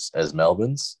good as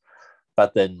Melbourne's.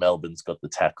 But then Melbourne's got the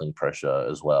tackling pressure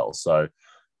as well. So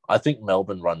I think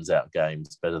Melbourne runs out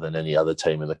games better than any other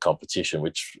team in the competition,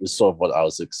 which is sort of what I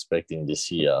was expecting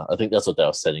this year. I think that's what they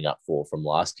were setting up for from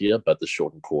last year, but the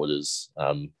shortened quarters,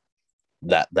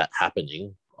 that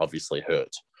happening obviously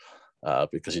hurt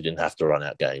because you didn't have to run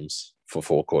out games for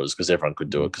 4 quarters because everyone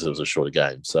could do it because it was a shorter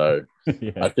game. So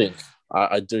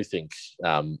I do think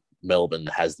Melbourne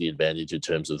has the advantage in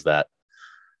terms of that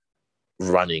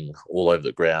running all over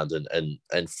the ground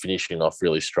and finishing off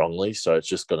really strongly. So it's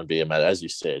just going to be a matter, as you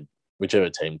said, whichever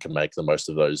team can make the most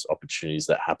of those opportunities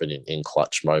that happen in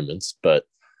clutch moments. But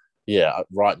yeah,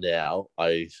 right now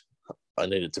I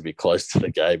need it to be close to the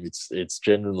game. It's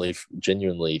genuinely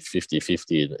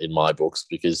 50-50 in my books,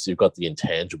 because you've got the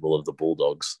intangible of the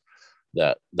Bulldogs,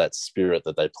 that spirit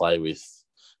that they play with.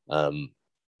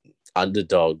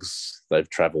 Underdogs, they've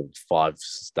travelled 5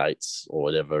 states or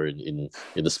whatever in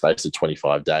the space of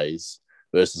 25 days,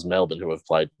 versus Melbourne, who have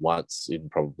played once in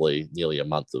probably nearly a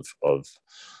month of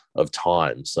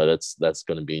time. So that's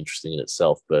going to be interesting in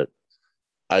itself. But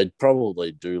I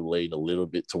probably do lean a little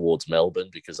bit towards Melbourne,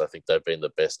 because I think they've been the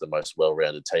best and most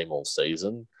well-rounded team all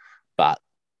season. But,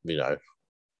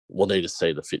 we'll need to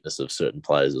see the fitness of certain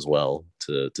players as well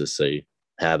to see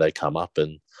how they come up,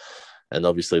 and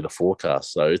obviously the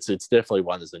forecast. So it's definitely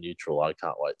one as a neutral I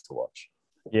can't wait to watch.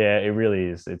 Yeah, it really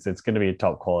is. It's going to be a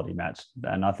top quality match,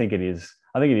 and I think it is.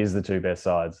 I think it is the two best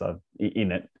sides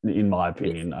in it. In my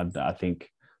opinion, I think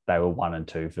they were 1 and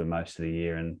 2 for most of the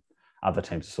year, and other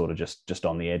teams are sort of just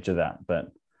on the edge of that.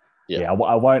 But yeah,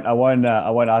 I won't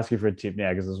ask you for a tip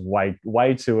now, because it's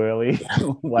way too early,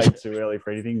 way too early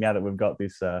for anything. Now that we've got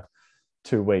this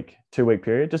 2 week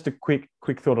period, just a quick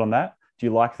thought on that. Do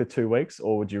you like the 2 weeks,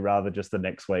 or would you rather just the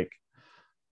next week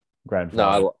grand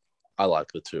final? No, I like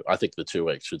the 2. I think the 2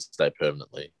 weeks should stay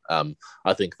permanently.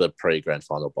 I think the pre-grand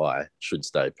final bye should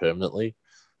stay permanently.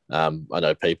 I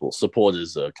know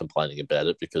supporters are complaining about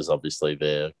it, because obviously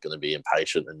they're going to be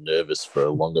impatient and nervous for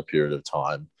a longer period of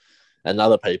time. And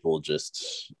other people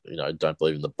just, don't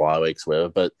believe in the bye weeks, whatever.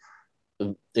 But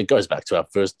it goes back to our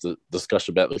first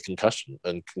discussion about the concussion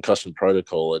and concussion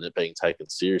protocol and it being taken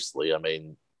seriously. I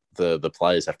mean, the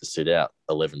players have to sit out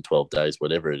 11, 12 days,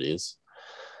 whatever it is.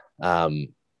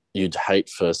 You'd hate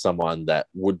for someone that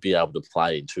would be able to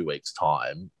play in 2 weeks'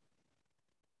 time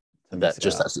that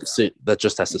just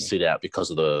has to sit out because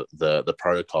of the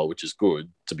protocol, which is good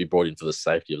to be brought in for the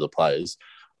safety of the players.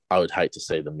 I would hate to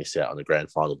see them miss out on the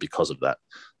grand final because of that.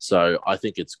 So I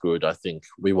think it's good. I think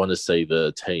we want to see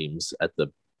the teams at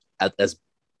as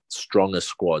strong as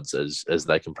squads as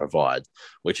they can provide,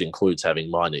 which includes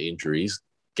having minor injuries,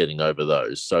 getting over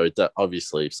those. So that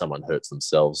obviously, if someone hurts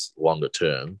themselves longer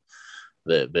term,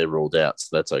 they're ruled out.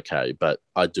 So that's okay. But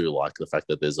I do like the fact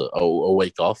that there's a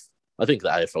week off. I think the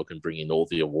AFL can bring in all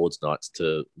the awards nights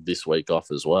to this week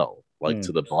off as well,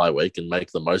 to the bye week, and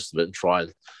make the most of it and try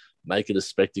and make it a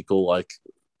spectacle. Like,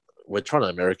 we're trying to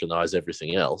Americanize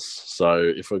everything else. So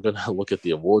if we're going to look at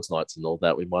the awards nights and all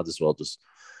that, we might as well just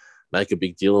make a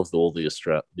big deal of the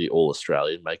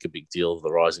All-Australian, make a big deal of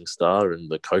the Rising Star and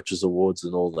the Coaches Awards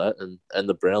and all that, and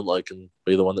the Brownlow can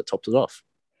be the one that topped it off.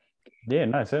 Yeah,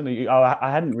 no, certainly. I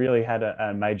hadn't really had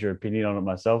a major opinion on it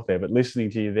myself there, but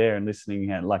listening to you there and listening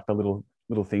at like the little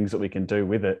things that we can do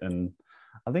with it, and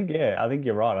I think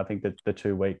you're right. I think that the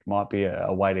 2 week might be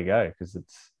a way to go, because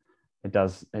it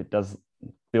does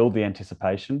build the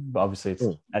anticipation. But obviously, it's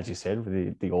as you said,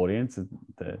 with the audience,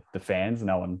 the fans,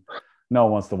 no one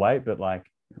wants to wait. But like,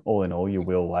 all in all, you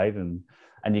will wait, and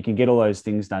you can get all those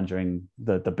things done during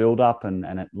the build up, and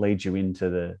it leads you into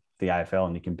the AFL,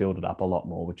 and you can build it up a lot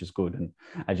more, which is good. And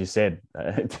as you said,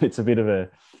 it's a bit of a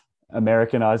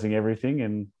Americanizing everything,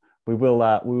 and we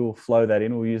will flow that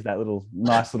in. We'll use that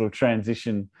nice little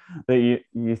transition that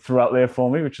you threw up there for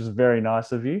me, which was very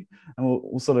nice of you. And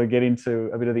we'll sort of get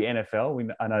into a bit of the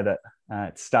NFL. I know that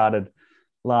it started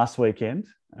last weekend.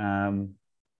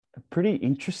 Pretty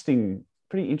interesting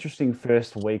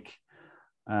first week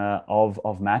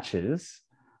of matches.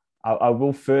 I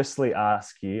will firstly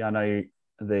ask you. I know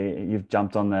you've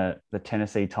jumped on the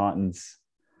Tennessee Titans.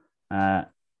 I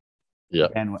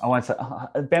won't say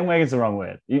bandwagon's the wrong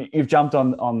word. You've jumped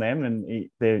on them, and you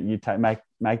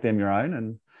make them your own.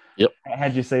 And how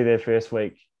did you see their first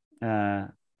week?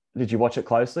 Did you watch it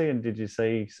closely, and did you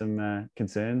see some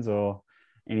concerns or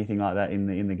anything like that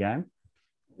in the game?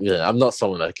 Yeah, I'm not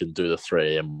someone that can do the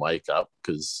 3 a.m. wake up,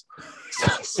 because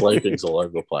sleeping's all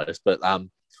over the place. But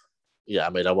yeah,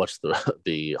 I mean, I watched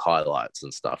the highlights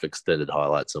and stuff, extended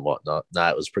highlights and whatnot. No,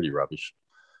 it was pretty rubbish.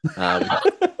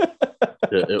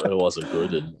 It wasn't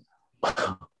good. And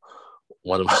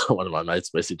one of my mates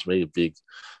messaged me, a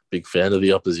big fan of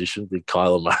the opposition, big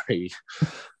Kyler Murray,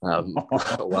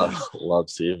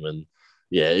 loves him, and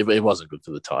yeah, it wasn't good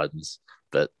for the Titans.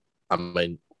 But I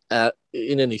mean,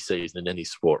 in any season, in any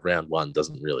sport, round 1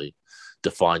 doesn't really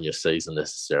define your season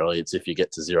necessarily. It's if you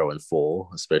get to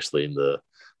 0-4, especially in the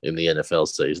NFL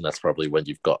season, that's probably when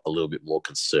you've got a little bit more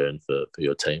concern for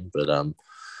your team. But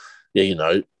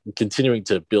yeah, continuing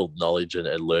to build knowledge and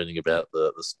learning about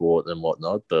the sport and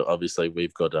whatnot. But obviously,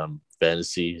 we've got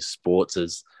fantasy sports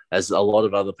as a lot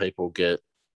of other people get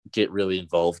really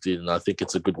involved in. And I think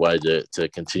it's a good way to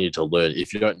continue to learn.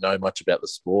 If you don't know much about the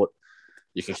sport,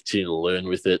 you can continue to learn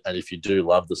with it. And if you do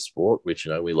love the sport, which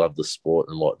we love the sport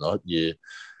and whatnot, you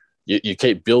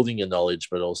keep building your knowledge,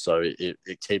 but also it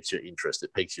keeps your interest.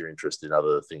 It piques your interest in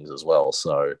other things as well.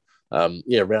 So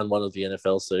round one of the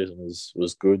NFL season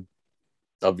was good.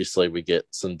 Obviously, we get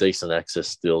some decent access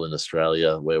still in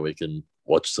Australia where we can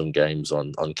watch some games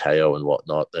on KO and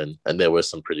whatnot, and there were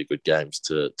some pretty good games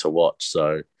to watch.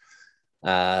 So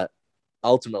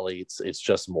ultimately, it's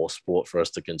just more sport for us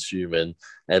to consume,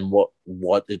 and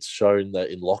what it's shown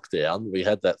that in lockdown, we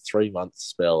had that 3-month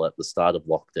spell at the start of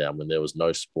lockdown when there was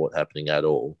no sport happening at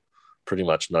all, pretty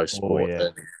much no sport,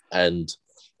 and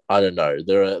I don't know.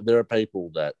 There are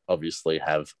people that obviously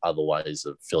have other ways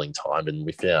of filling time, and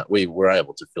we were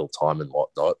able to fill time and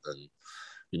whatnot, and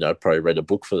probably read a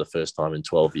book for the first time in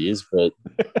 12 years. But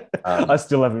I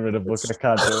still haven't read a book. I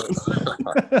can't do it.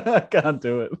 I can't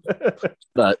do it.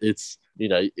 But it's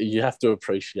you have to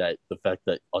appreciate the fact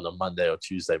that on a Monday or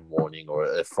Tuesday morning or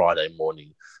a Friday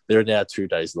morning, there are now 2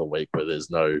 days of the week where there's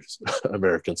no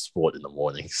American sport in the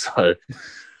morning. So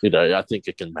I think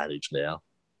it can manage now.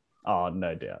 Oh,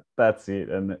 no doubt. That's it.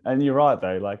 And you're right,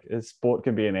 though. Like, sport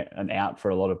can be an out for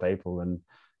a lot of people, and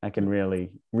that can really,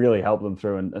 really help them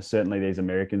through. And certainly these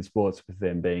American sports, with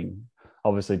them being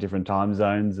obviously different time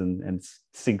zones and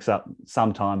syncs up.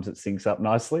 Sometimes it syncs up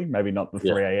nicely, maybe not the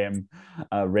 3 a.m.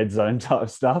 Red zone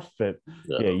type stuff, but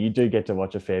you do get to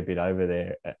watch a fair bit over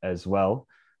there as well.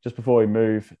 Just before we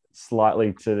move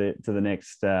slightly to the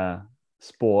next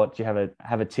sport, do you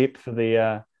have a tip for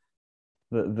the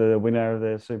winner of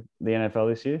the NFL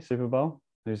this year, Super Bowl?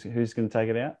 Who's going to take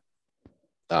it out?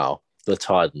 Oh, the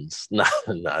Titans. No,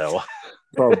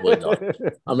 probably not.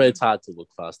 I mean, it's hard to look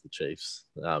past the Chiefs,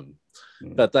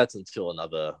 but that's until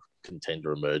another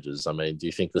contender emerges. I mean, do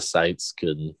you think the Saints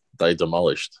they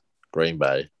demolished Green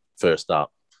Bay first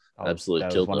up? Absolutely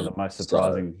killed them. One of the most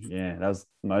surprising. That was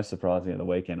most surprising at the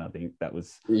weekend. I think that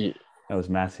was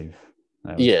massive.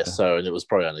 And it was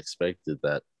probably unexpected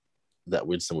that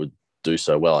Winston would do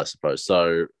so well, I suppose.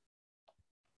 So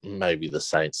maybe the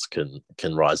Saints can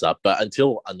rise up, but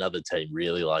until another team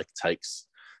really takes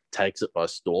it by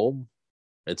storm,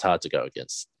 it's hard to go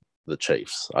against the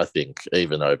Chiefs. I think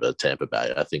even over Tampa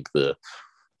Bay, I think the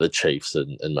Chiefs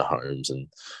and Mahomes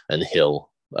and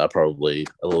Hill are probably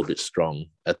a little bit strong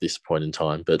at this point in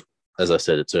time. But as I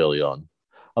said, it's early on.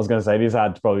 I was going to say it is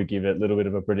hard to probably give it a little bit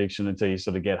of a prediction until you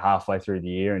sort of get halfway through the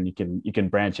year, and you can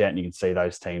branch out and you can see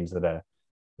those teams that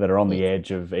are on the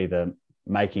edge of either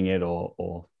making it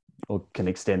or can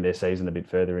extend their season a bit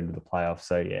further into the playoffs.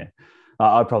 So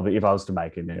I'd probably, if I was to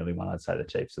make an early one, I'd say the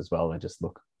Chiefs as well. They just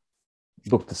look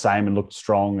the same and looked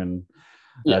strong, and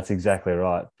that's exactly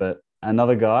right. But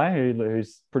another guy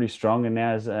who's pretty strong and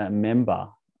now is a member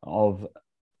of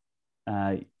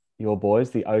your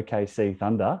boys, the OKC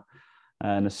Thunder,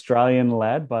 an Australian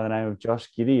lad by the name of Josh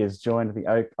Giddey has joined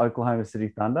the Oklahoma City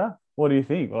Thunder. What do you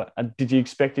think? Did you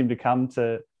expect him to come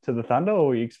to the Thunder, or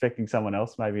were you expecting someone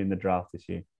else maybe in the draft this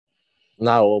year?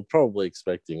 No, well, probably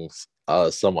expecting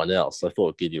someone else. I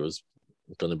thought Giddey was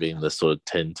going to be in the sort of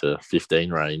 10 to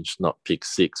 15 range, not pick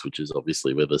 6, which is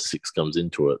obviously where the 6 comes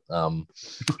into it.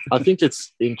 I think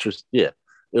it's interesting. Yeah,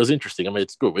 it was interesting. I mean,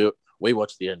 it's good. We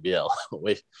watch the NBL.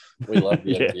 we love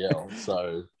the NBL.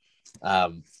 So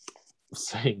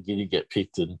seeing Giddey get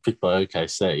picked by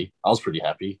OKC, I was pretty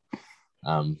happy.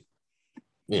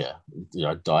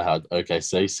 Diehard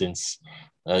OKC since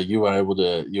you were able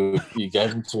to, you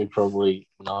gave them to me probably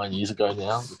 9 years ago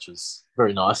now, which is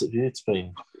very nice of you. It's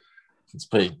been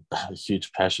a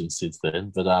huge passion since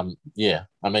then. But I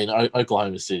mean,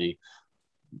 Oklahoma City,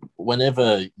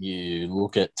 whenever you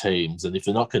look at teams, and if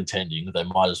they're not contending, they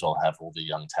might as well have all the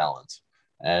young talent.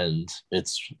 And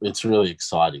it's really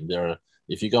exciting.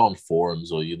 If you go on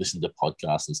forums or you listen to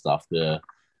podcasts and stuff, there are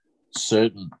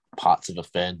certain parts of a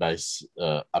fan base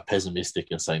are pessimistic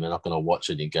and saying they're not going to watch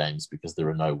any games because there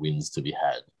are no wins to be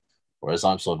had. Whereas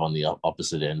I'm sort of on the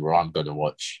opposite end, where I'm going to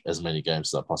watch as many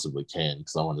games as I possibly can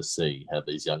because I want to see how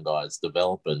these young guys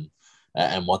develop and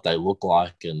what they look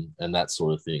like and that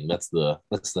sort of thing. That's the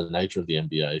nature of the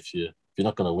NBA. If you're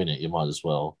not going to win it, you might as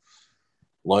well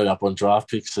load up on draft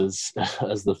picks as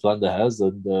the Thunder has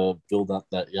and build up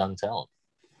that young talent.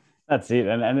 That's it,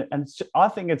 and I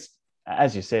think it's,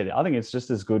 as you said, I think it's just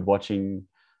as good watching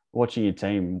your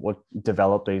team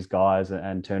develop these guys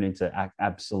and turn into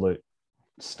absolute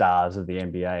stars of the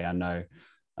NBA. I know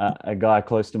a guy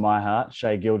close to my heart,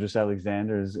 Shea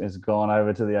Gilgeous-Alexander, has gone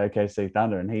over to the OKC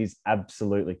Thunder, and he's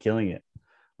absolutely killing it.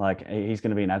 Like, he's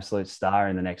going to be an absolute star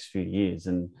in the next few years,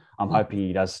 and I'm hoping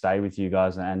he does stay with you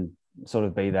guys and sort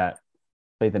of be the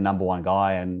number one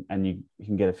guy, and you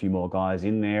can get a few more guys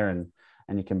in there, and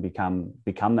you can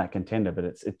become that contender. But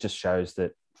it just shows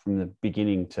that from the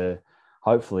beginning to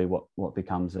hopefully what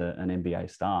becomes an NBA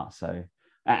star. So,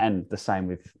 and the same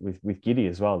with Giddy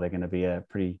as well. They're going to be a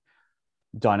pretty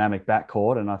dynamic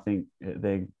backcourt, and I think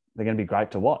they're going to be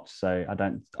great to watch. So I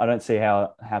don't see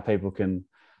how people can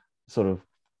sort of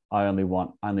I only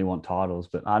want titles.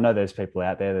 But I know there's people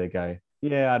out there that go,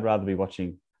 yeah, I'd rather be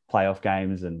watching playoff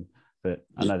games, but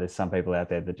I know there's some people out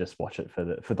there that just watch it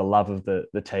for the love of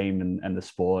the team and the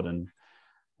sport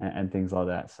and things like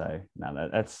that. So no,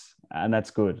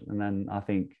 that's good. And then I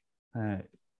think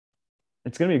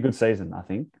it's going to be a good season. I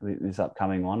think this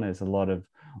upcoming one, there's a lot of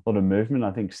movement.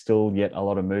 I think still yet a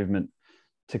lot of movement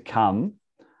to come.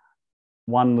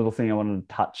 One little thing I wanted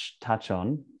to touch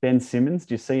on, Ben Simmons.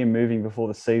 Do you see him moving before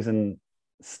the season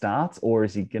starts, or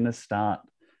is he going to start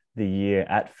the year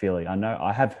at Philly? I know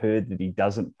I have heard that he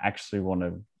doesn't actually want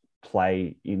to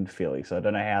play in Philly, so I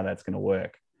don't know how that's going to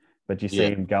work. But do you see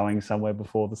him going somewhere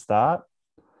before the start?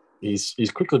 He's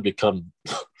quickly become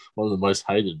one of the most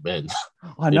hated men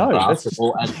I know, in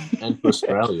basketball and for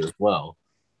Australia as well,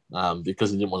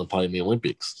 because he didn't want to play in the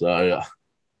Olympics. So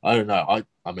I don't know.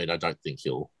 I mean, I don't think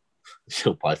he'll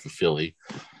play for Philly.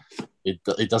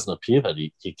 It doesn't appear that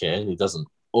he can. He doesn't.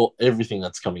 Or everything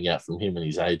that's coming out from him and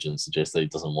his agent suggests that he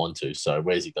doesn't want to. So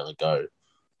where's he going to go?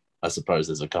 I suppose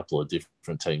there's a couple of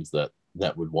different teams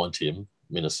that would want him.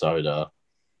 Minnesota.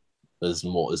 There's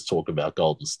talk about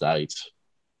Golden State.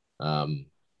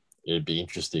 It'd be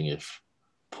interesting if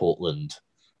Portland,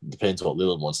 depends what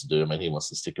Lillard wants to do. I mean, he wants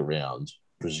to stick around,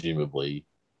 presumably,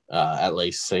 at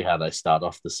least see how they start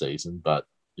off the season. But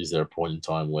is there a point in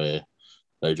time where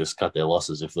they just cut their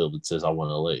losses? If Lillard says, I want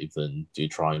to leave, then do you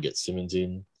try and get Simmons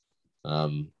in?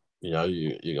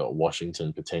 You got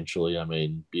Washington potentially. I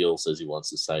mean, Beal says he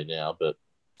wants to stay now, but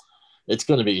it's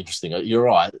going to be interesting. You're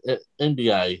right.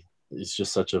 NBA is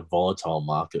just such a volatile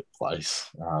marketplace.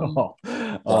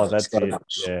 That's so it.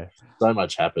 Much, yeah. So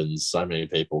much happens. So many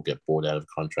people get bought out of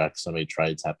contracts. So many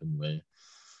trades happen where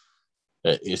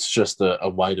it's just a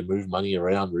way to move money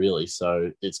around, really.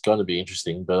 So it's going to be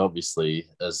interesting. But obviously,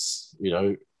 as you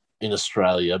know, in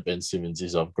Australia, Ben Simmons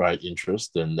is of great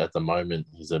interest, and at the moment,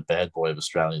 he's a bad boy of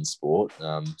Australian sport.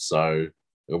 So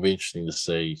it'll be interesting to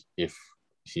see if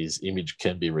his image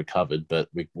can be recovered. But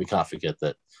we can't forget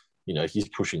that, he's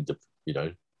pushing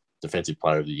defensive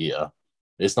player of the year.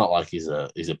 It's not like he's a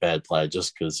bad player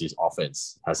just because his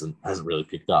offense hasn't really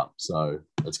picked up. So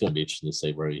it's going to be interesting to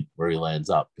see where he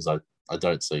lands up, because I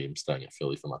don't see him staying at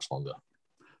Philly for much longer.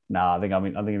 No, I think I'm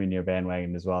in your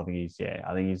bandwagon as well. I think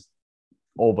he's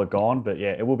all but gone. But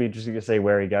yeah, it will be interesting to see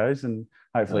where he goes, and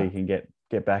hopefully he can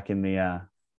get back in the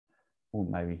or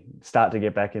maybe start to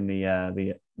get back in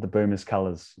the Boomers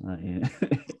colours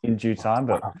in due time.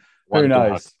 But who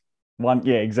knows? One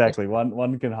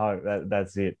can hope.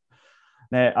 That's it.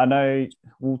 Now, I know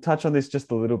we'll touch on this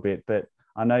just a little bit, but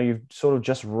I know you've sort of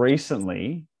just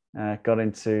recently got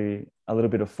into a little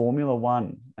bit of Formula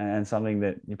One, and something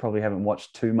that you probably haven't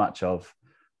watched too much of.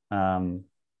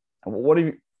 What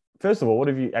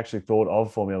have you actually thought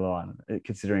of Formula One,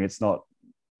 considering it's not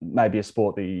maybe a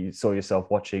sport that you saw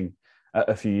yourself watching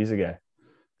a few years ago?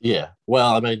 Yeah,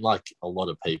 well, I mean, like a lot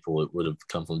of people, it would have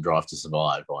come from Drive to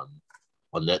Survive on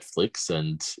Netflix,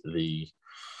 and the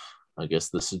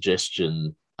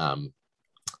suggestion,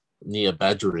 near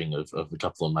badgering of a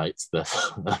couple of mates that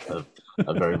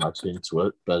are very much into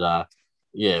it. But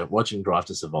watching Drive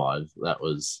to Survive,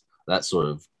 that sort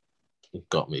of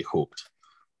got me hooked,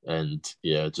 and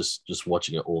just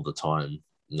watching it all the time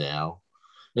now.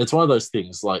 And it's one of those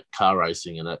things like car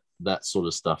racing and that sort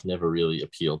of stuff never really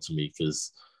appealed to me,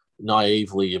 because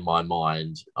naively in my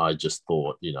mind, I just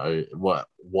thought,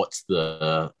 what's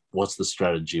the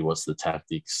strategy, what's the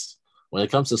tactics? When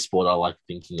it comes to sport, I like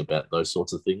thinking about those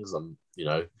sorts of things. I'm,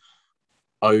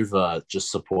 over just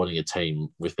supporting a team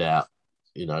without,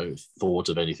 thought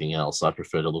of anything else. I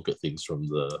prefer to look at things from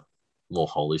the more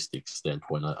holistic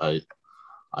standpoint,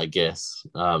 I guess.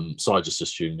 So I just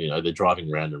assumed, they're driving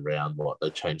round and round, they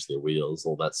change their wheels,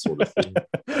 all that sort of thing.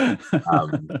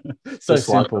 So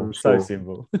simple, so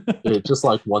simple. Yeah, just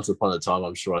like once upon a time,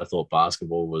 I'm sure I thought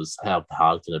basketball was, how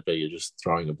hard can it be? You're just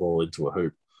throwing a ball into a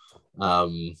hoop.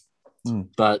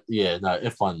 But yeah, no,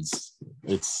 F1's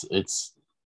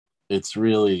it's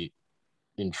really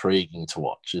intriguing to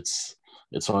watch. It's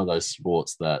one of those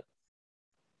sports that,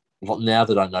 now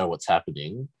that I know what's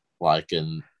happening, Like,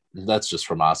 and that's just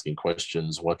from asking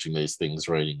questions, watching these things,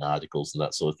 reading articles, and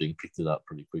that sort of thing. Picked it up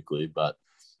pretty quickly, but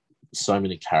so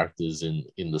many characters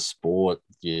in the sport.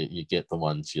 You get the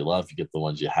ones you love, you get the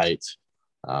ones you hate,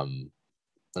 and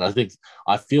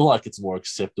I feel like it's more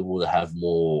acceptable to have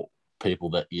more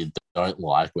people that you don't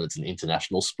like when it's an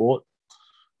international sport.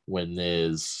 When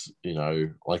there's,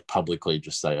 like publicly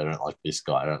just say, I don't like this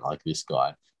guy, I don't like this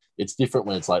guy. It's different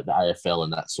when it's like the AFL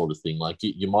and that sort of thing. Like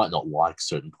you might not like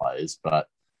certain players, but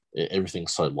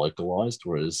everything's so localized.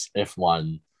 Whereas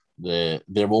F1,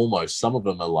 they're almost, some of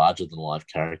them are larger than life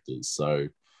characters. So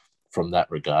from that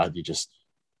regard, you just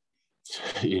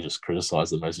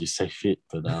criticize them as you see fit.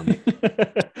 But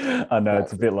I know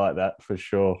it's a bit like that for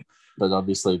sure. But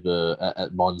obviously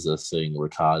at Monza, seeing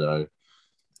Ricardo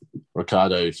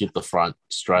hit the front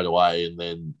straight away and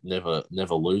then never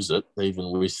lose it,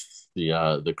 even with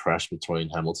the crash between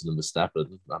Hamilton and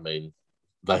Verstappen. I mean,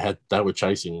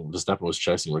 Verstappen was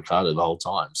chasing Ricardo the whole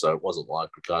time, so it wasn't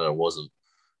like Ricardo wasn't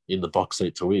in the box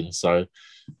seat to win. So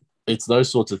it's those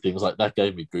sorts of things like that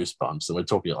gave me goosebumps. And we're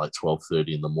talking at like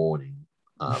 12:30 in the morning,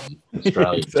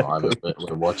 Australian time.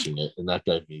 We're watching it, and that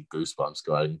gave me goosebumps.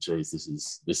 Going, geez, this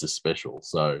is special.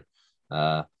 So,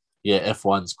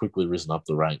 F1's quickly risen up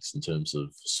the ranks in terms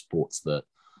of sports that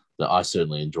I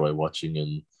certainly enjoy watching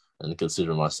and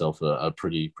consider myself a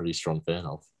pretty strong fan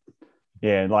of.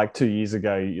 Yeah, like 2 years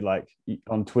ago,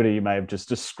 on Twitter, you may have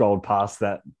just scrolled past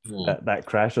that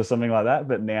crash or something like that.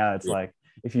 But now it's like,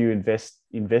 if you invest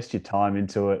your time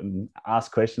into it and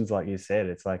ask questions, like you said,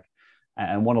 it's like,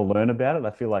 and want to learn about it,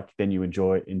 I feel like then you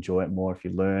enjoy it more. If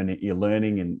you're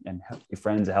learning and your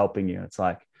friends are helping you. It's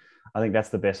like, I think that's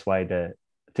the best way to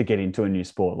get into a new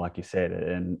sport, like you said,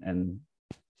 and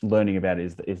learning about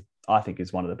it is I think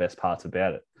is one of the best parts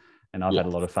about it. And I've had a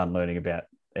lot of fun learning about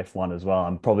F1 as well.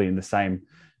 I'm probably in the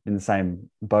same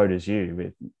boat as you,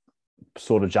 with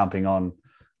sort of jumping on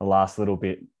the last little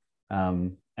bit.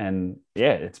 And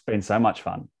yeah, it's been so much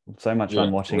fun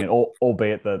fun watching it,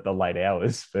 albeit the late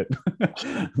hours, but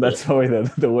that's probably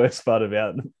the worst part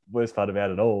about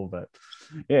it all. But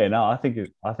yeah, no, I think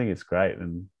it's great.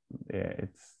 And yeah,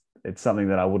 it's something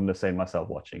that I wouldn't have seen myself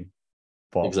watching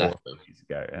 4 years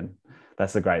ago. And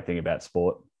that's the great thing about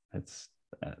sport. It's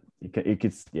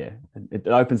it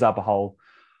opens up a whole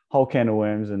can of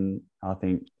worms, and I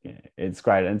think it's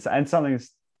great, and something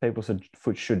people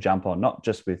should jump on, not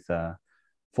just with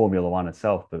Formula One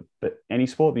itself, but any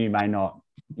sport that you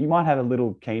might have a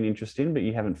little keen interest in, but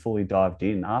you haven't fully dived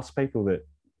in. Ask people that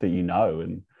you know,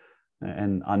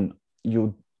 and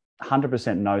you'll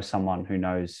 100% know someone who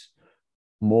knows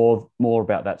more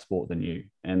about that sport than you,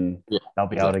 and they'll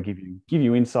be able to give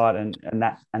you insight, and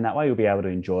that way you'll be able to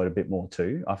enjoy it a bit more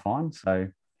too, I find. So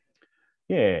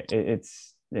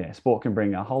sport can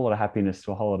bring a whole lot of happiness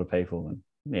to a whole lot of people, and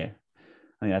I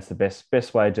think that's the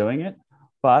best way of doing it.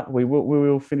 But we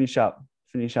will finish up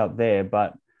there,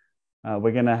 but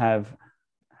we're going to have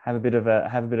a bit of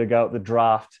a go at the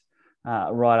draft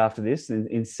right after this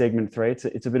in segment 3.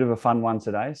 It's a bit of a fun one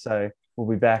today, so we'll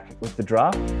be back with the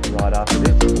draft right after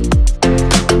this.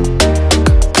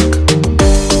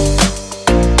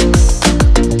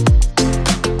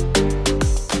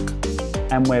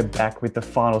 And we're back with the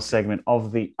final segment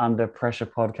of the Under Pressure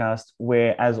podcast,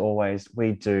 where, as always,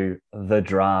 we do the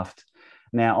draft.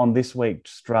 Now, on this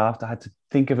week's draft, I had to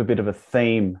think of a bit of a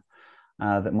theme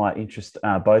that might interest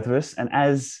both of us. And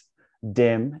as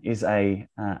Dem is a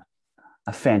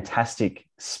fantastic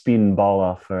spin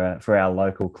bowler for our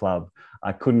local club,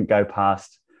 I couldn't go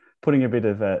past putting a bit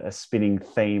of a spinning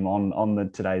theme on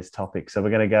today's topic. So we're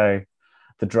going to go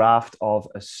the draft of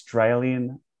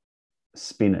Australian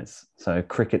spinners, so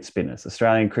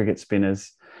Australian cricket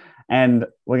spinners, and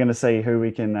we're going to see who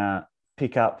we can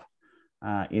pick up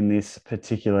in this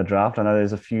particular draft. I know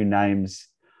there's a few names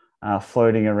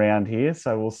floating around here,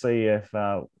 so we'll see if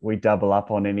we double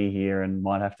up on any here and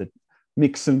might have to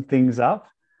mix some things up.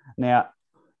 Now,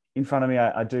 in front of me,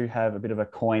 I do have a bit of a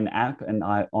coin app, and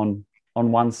on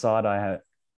one side I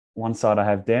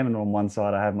have Dem, and on one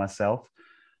side I have myself.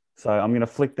 So I'm going to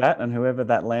flick that, and whoever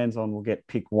that lands on will get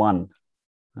pick 1.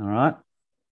 All right.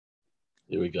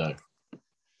 Here we go.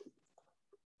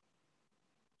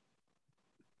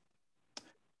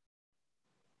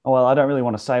 Well, I don't really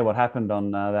want to say what happened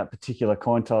on that particular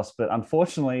coin toss, but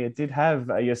unfortunately, it did have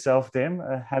yourself, Dem,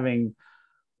 having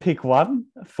pick 1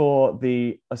 for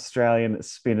the Australian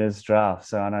spinners draft.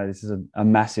 So I know this is a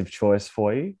massive choice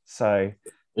for you. So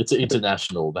it's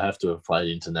international. They have to have played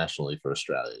internationally for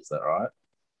Australia. Is that right?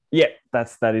 Yeah,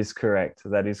 that is correct.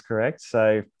 That is correct.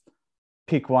 So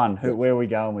pick 1. Where are we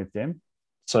going with, Dem?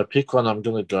 So pick 1, I'm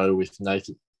going to go with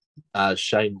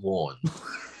Shane Warne.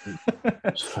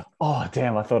 Oh,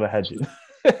 damn! I thought I had you.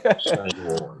 Shane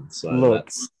Warne. So Look,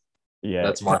 yeah,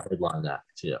 that's my headline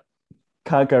act. Yeah.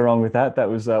 can't go wrong with that. That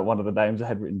was one of the names I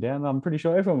had written down. I'm pretty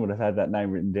sure everyone would have had that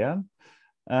name written down.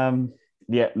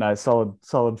 Yeah, no,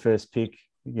 solid first pick.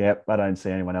 Yeah, I don't see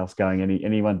anyone else going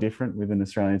anyone different with an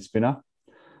Australian spinner.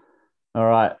 All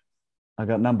right, I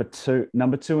got number two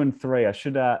and three. I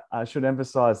should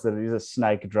emphasize that it is a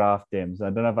snake draft, Dems.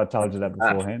 I don't know if I told you that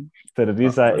beforehand, but it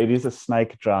is a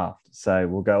snake draft. So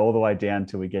we'll go all the way down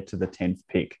till we get to the 10th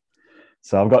pick.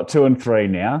 So I've got two and three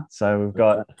now. So we've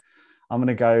got. I'm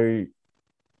gonna go.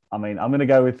 I'm going to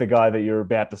go with the guy that you're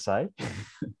about to say.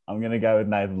 I'm going to go with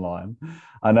Nathan Lyon.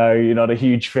 I know you're not a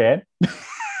huge fan.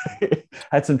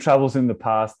 Had some troubles in the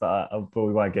past, but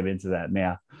we won't get into that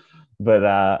now.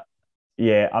 But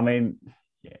yeah,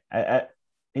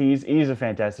 he's a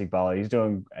fantastic bowler. He's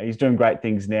doing great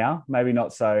things now. Maybe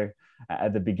not so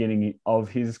at the beginning of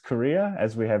his career,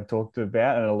 as we have talked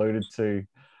about and alluded to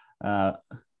uh,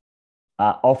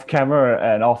 off camera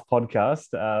and off podcast.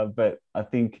 But I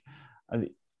think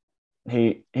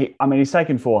he's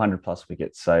taken 400 plus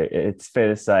wickets, so it's fair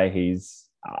to say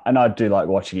and I do like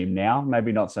watching him now.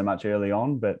 Maybe not so much early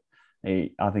on, but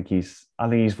I think he's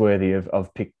worthy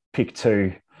of pick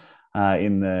two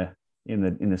in the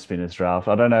spinners draft.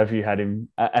 I don't know if you had him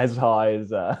as high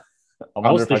as. I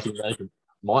I was thinking Nathan.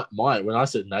 When I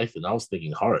said Nathan, I was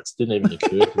thinking Horrocks. Didn't even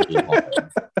occur to me.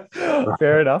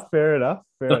 Fair enough.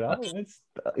 It's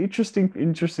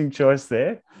interesting choice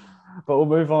there. But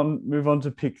we'll move on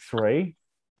to pick three.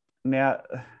 Now,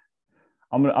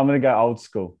 I'm gonna go old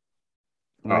school.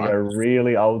 I'm gonna go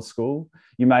really old school.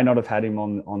 You may not have had him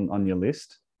on your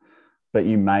list, but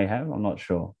you may have. I'm not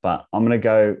sure. But I'm gonna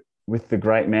go with the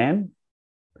great man,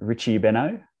 Richie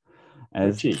Benaud,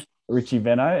 Richie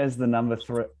Benaud as the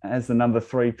number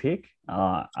three pick.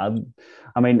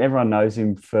 Everyone knows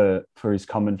him for his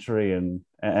commentary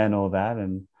and all that,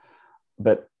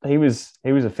 but he was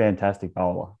a fantastic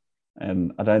bowler.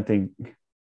 And I don't think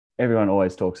everyone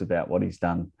always talks about what he's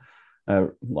done,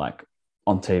 like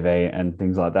on TV and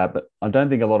things like that. But I don't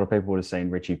think a lot of people would have seen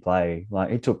Richie play. Like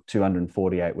he took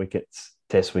 248 wickets,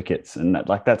 test wickets, and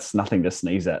that's nothing to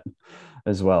sneeze at,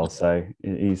 as well. So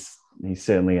he's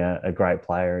certainly a great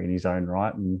player in his own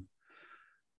right, and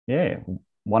yeah,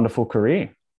 wonderful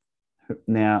career.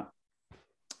 Now,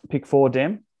 pick four,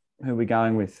 Dem. Who are we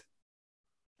going with?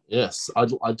 Yes, I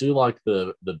do like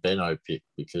the Benaud pick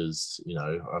because, he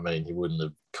wouldn't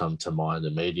have come to mind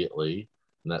immediately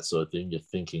and that sort of thing. You're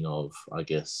thinking of, I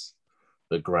guess,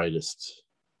 the greatest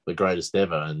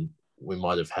ever. And we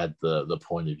might have had the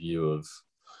point of view of,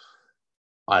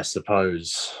 I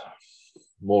suppose,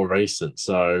 more recent.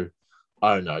 So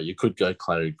I don't know, you could go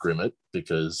Clary Grimmett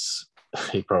because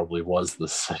he probably was the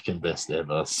second best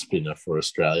ever spinner for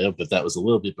Australia, but that was a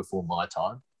little bit before my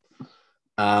time.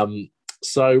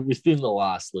 So within the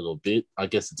last little bit, I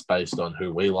guess it's based on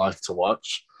who we like to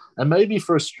watch. And maybe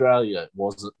for Australia, it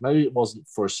wasn't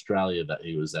for Australia that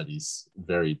he was at his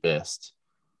very best.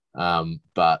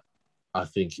 But I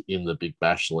think in the Big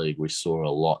Bash League, we saw a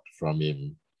lot from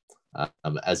him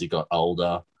as he got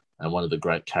older. And one of the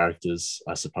great characters,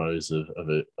 I suppose,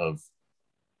 of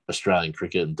Australian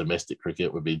cricket and domestic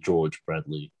cricket would be George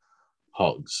Bradley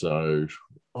Hogg. So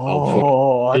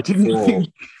I didn't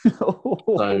think.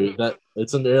 So that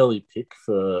it's an early pick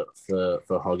for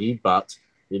Hoggy, but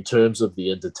in terms of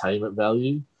the entertainment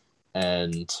value,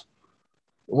 and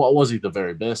what was he the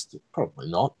very best? Probably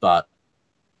not, but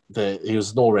he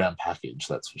was an all-round package,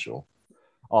 that's for sure.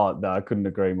 Oh no, I couldn't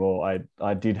agree more.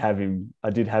 I did have him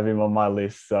on my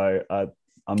list, so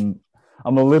I'm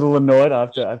a little annoyed. I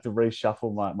have to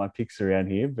reshuffle my picks around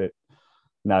here, but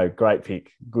no, great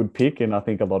pick, good pick, and I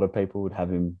think a lot of people would have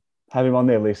him on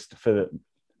their list for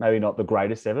maybe not the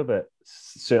greatest ever, but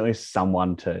certainly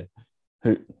someone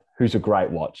who's a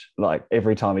great watch. Like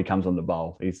every time he comes on the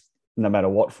bowl, he's no matter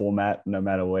what format, no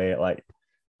matter where, like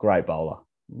great bowler.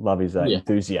 Love his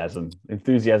enthusiasm.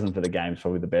 Enthusiasm for the game is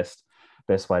probably the best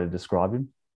way to describe him.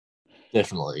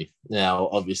 Definitely. Now,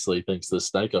 obviously, thanks to the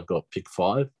snake, I've got pick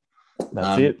 5.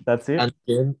 That's it. And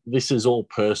again, this is all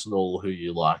personal who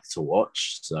you like to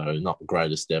watch, so not the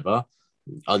greatest ever.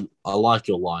 I like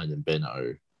your Lyon and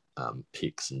Benaud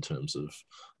picks in terms of,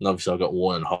 and obviously I've got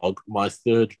Warne and Hogg. My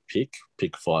third pick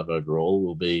 5 overall,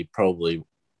 will be probably,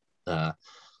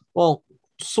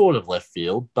 sort of left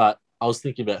field, but I was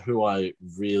thinking about who I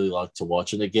really like to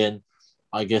watch. And again,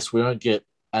 I guess we don't get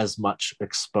as much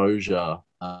exposure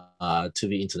to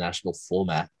the international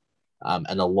format.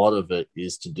 And a lot of it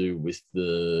is to do with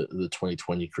the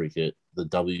 2020 cricket, the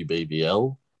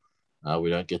WBBL. We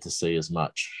don't get to see as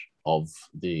much of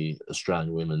the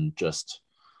Australian women just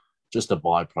just a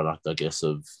byproduct, I guess,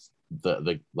 of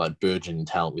the like burgeoning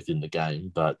talent within the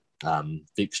game. But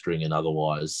fixturing and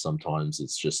otherwise, sometimes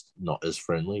it's just not as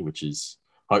friendly, which is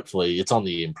hopefully it's on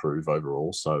the improve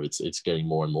overall. So it's getting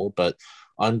more and more. But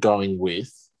I'm going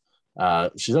with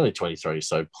she's only 23,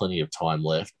 so plenty of time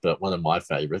left. But one of my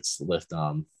favourites, left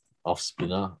arm off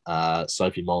spinner,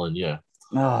 Sophie Molyneux.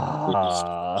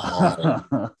 Ah.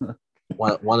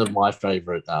 One of my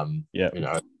favourite,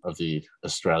 Yeah. of the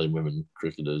Australian women's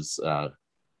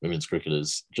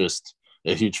cricketers. Just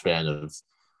a huge fan of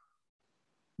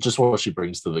just what she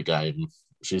brings to the game.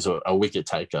 She's a wicket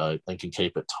taker and can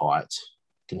keep it tight,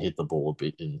 can hit the ball a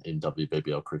bit in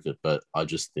WBBL cricket. But I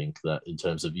just think that in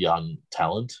terms of young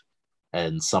talent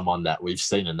and someone that we've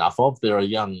seen enough of, there are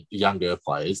younger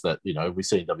players that, we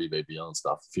see in WBBL and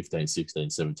stuff, 15, 16,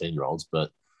 17-year-olds,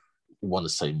 but we want to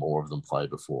see more of them play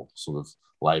before sort of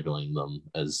labelling them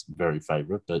as very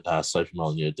favourite. But Sophie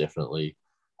Molyneux definitely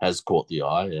has caught the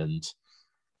eye, and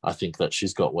I think that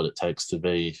she's got what it takes to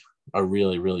be a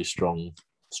really, really strong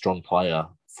player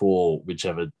for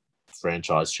whichever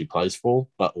franchise she plays for,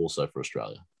 but also for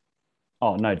Australia.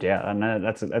 Oh, no doubt. And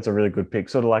that's a really good pick.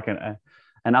 Sort of like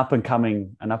an up and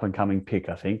coming pick.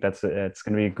 I think it's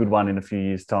going to be a good one in a few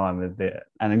years' time,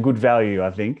 and a good value, I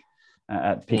think,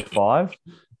 at pick 5.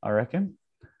 I reckon.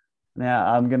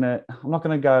 Now I'm not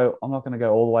gonna go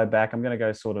all the way back. I'm gonna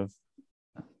go sort of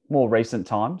more recent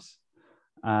times,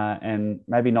 and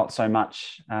maybe not so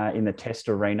much in the Test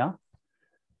arena,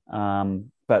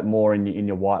 but more in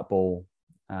your white ball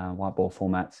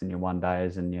formats, in your one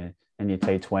days and your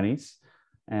T20s.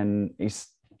 And he's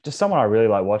just someone I really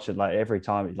like watching. Like every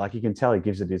time, like you can tell he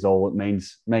gives it his all. It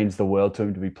means the world to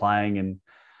him to be playing,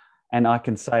 and I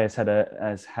can say has had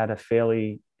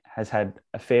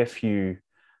a fair few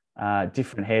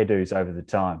different hairdos over the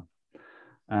time.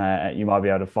 You might be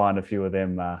able to find a few of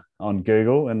them on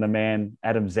Google. And the man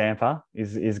Adam Zampa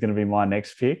is going to be my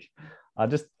next pick. I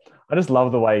just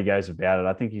love the way he goes about it.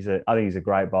 I think he's a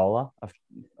great bowler. I've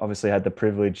obviously had the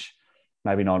privilege,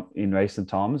 maybe not in recent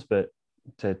times, but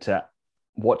to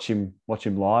watch him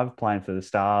live playing for the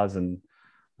Stars, and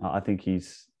I think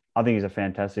he's a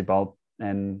fantastic bowler.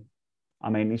 And I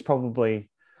mean, he's probably,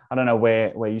 I don't know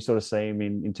where you sort of see him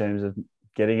in terms of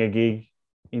getting a gig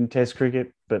in Test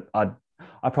cricket, but I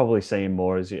probably see him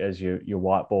more as your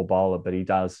white ball bowler. But he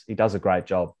does a great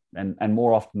job, and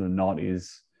more often than not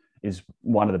is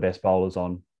one of the best bowlers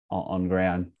on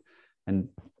ground. And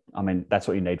I mean, that's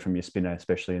what you need from your spinner,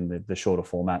 especially in the shorter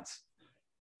formats.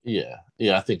 Yeah,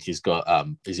 I think he's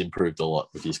improved a lot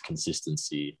with his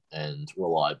consistency and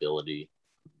reliability,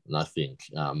 and I think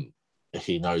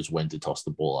he knows when to toss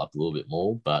the ball up a little bit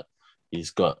more, but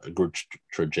he's got a good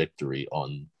trajectory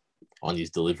on his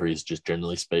deliveries, just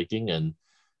generally speaking,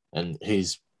 and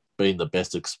he's been the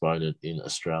best exponent in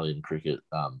Australian cricket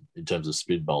in terms of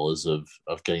spin bowlers of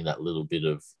getting that little bit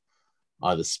of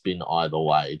either spin either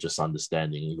way, just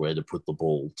understanding where to put the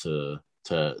ball to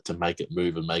make it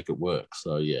move and make it work.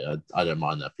 So yeah, I don't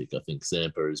mind that pick. I think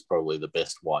Zampa is probably the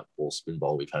best white ball spin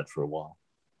bowler we've had for a while.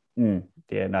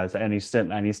 Yeah, no, and he's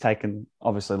taken,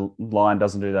 obviously Lyon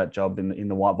doesn't do that job in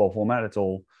the white ball format. It's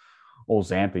all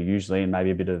Zampa usually, and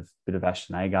maybe a bit of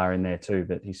Ashton Agar in there too.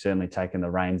 But he's certainly taken the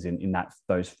reins in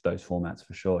those formats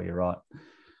for sure. You're right.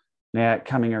 Now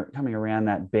coming around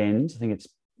that bend,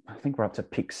 I think we're up to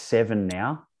pick 7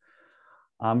 now.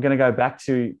 I'm going to go back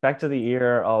to the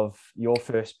era of your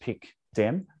first pick,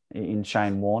 Dem, in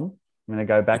Shane Warne. I'm going to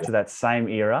go back to that same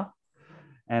era,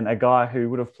 and a guy who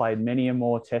would have played many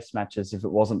more Test matches if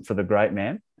it wasn't for the great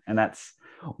man, and that's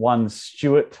one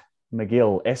Stuart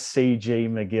MacGill, SCG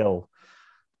MacGill.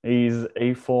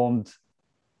 He formed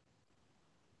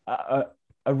a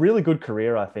really good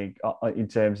career, I think, in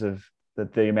terms of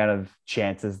the amount of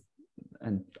chances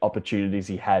and opportunities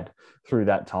he had through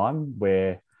that time,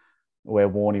 where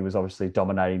Warney was obviously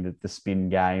dominating the spin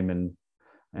game,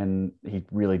 and he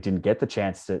really didn't get the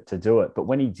chance to do it. But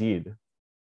when he did,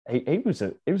 he was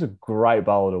a great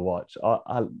bowler to watch.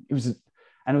 It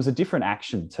was a different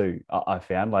action too. I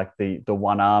found, like the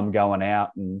one arm going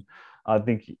out, and I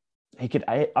think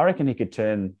I reckon he could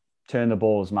turn the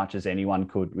ball as much as anyone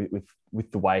could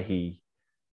with the way he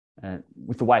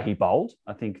bowled.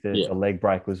 I think the leg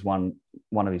break was one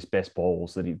of his best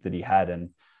balls that he had,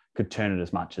 and could turn it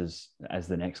as much as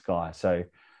the next guy. So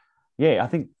yeah, I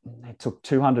think he took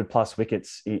 200 plus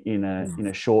wickets in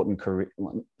a shortened career,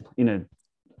 in a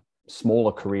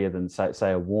smaller career than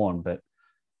say a Warne, but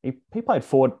he played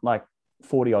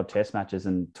 40 odd Test matches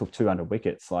and took 200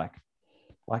 wickets. Like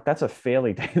that's a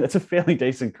fairly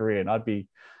decent career, and I'd be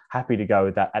happy to go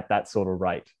with that at that sort of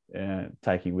rate,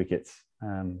 taking wickets.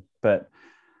 But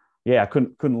yeah, I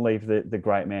couldn't leave the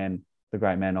great man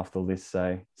off the list.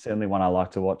 So certainly one I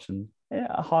like to watch, and yeah,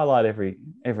 a highlight every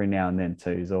now and then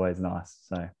too is always nice.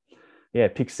 So yeah,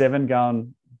 pick 7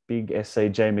 going big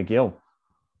SCJ McGill.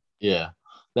 Yeah,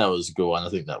 that was a good one. I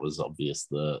think that was obvious.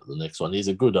 The next one. He's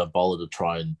a good bowler to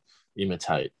try and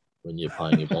imitate when you're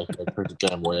playing a backyard cricket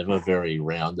game, whatever. Very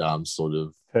round arm sort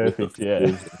of with the Perfect. Yeah.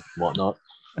 fingers and whatnot.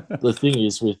 The thing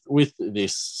is with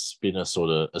this spinner sort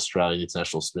of Australian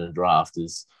international spinner draft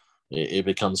is it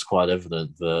becomes quite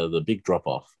evident the big drop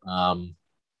off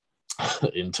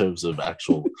in terms of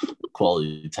actual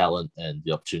quality talent and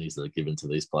the opportunities that are given to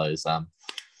these players.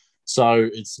 So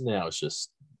it's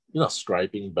just you're not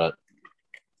scraping, but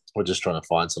we're just trying to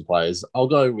find some players. I'll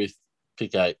go with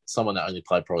pick 8, someone that only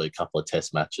played probably a couple of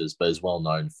test matches, but is well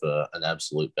known for an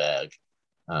absolute bag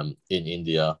in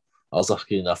India. I was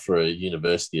lucky enough for a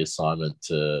university assignment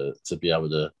to be able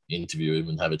to interview him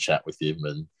and have a chat with him.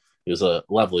 And he was a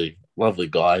lovely, lovely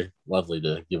guy, lovely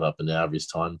to give up an hour of his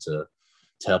time to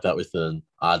help out with an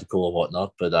article or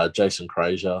whatnot. But Jason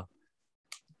Frazier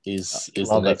is the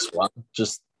Love it. next one.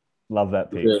 Just Love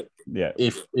that pick. Yeah.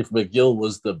 if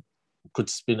McGill could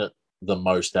spin it the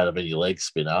most out of any leg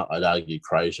spinner, I'd argue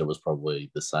Frazier was probably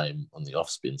the same on the off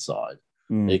spin side.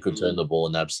 He could turn the ball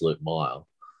an absolute mile,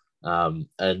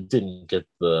 and didn't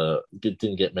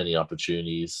get many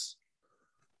opportunities.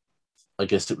 I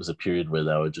guess it was a period where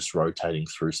they were just rotating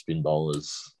through spin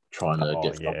bowlers, trying to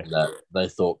get something that they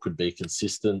thought could be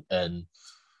consistent. And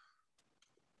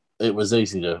it was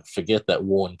easy to forget that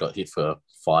Warren got hit for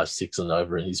 5, 6 and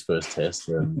over in his first test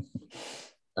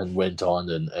and went on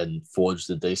and forged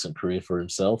a decent career for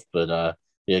himself. But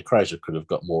yeah, Frazier could have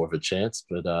got more of a chance.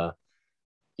 But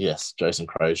yes, Jason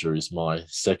Frazier is my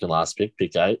second last pick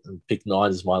 8. And pick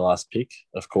 9 is my last pick,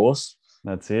 of course.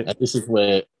 That's it. And this is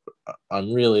where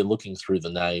I'm really looking through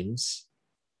the names.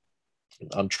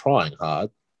 I'm trying hard.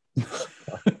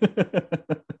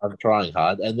 I'm trying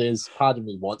hard. And there's part of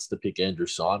me wants to pick Andrew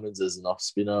Simons as an off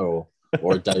spinner or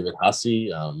a David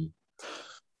Hussey. You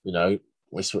know,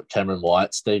 we saw Cameron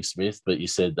White, Steve Smith, but you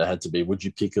said they had to be, would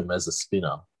you pick him as a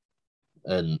spinner?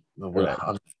 And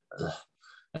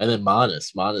and then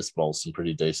Marnus bowls some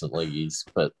pretty decent leggies,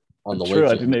 but on the True,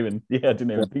 weekend, I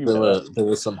didn't even think about that. There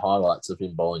were some highlights of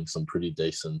him bowling some pretty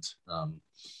decent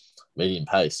medium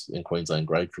pace in Queensland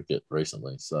grade cricket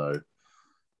recently. So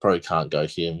probably can't go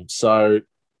him. So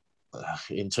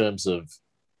in terms of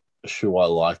who I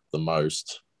like the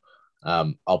most,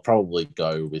 I'll probably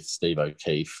go with Steve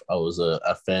O'Keefe. I was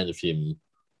a fan of him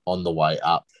on the way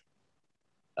up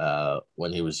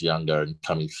when he was younger and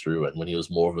coming through, and when he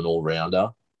was more of an all-rounder.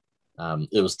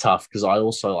 It was tough because I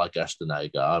also like Ashton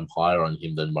Agar. I'm higher on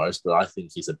him than most, but I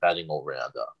think he's a batting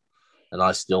all-rounder. And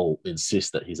I still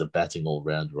insist that he's a batting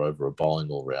all-rounder over a bowling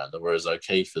all-rounder, whereas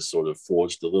O'Keefe has sort of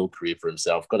forged a little career for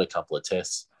himself, got a couple of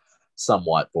tests, some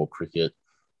white ball cricket,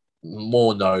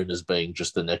 more known as being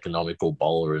just an economical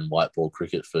bowler in white ball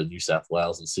cricket for New South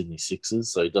Wales and Sydney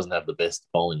Sixers. So he doesn't have the best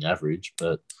bowling average,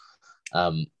 but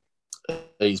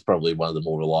he's probably one of the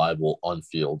more reliable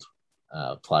on-field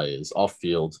players.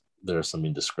 Off-field, there are some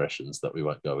indiscretions that we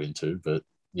won't go into, but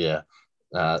yeah,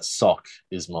 Sock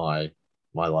is my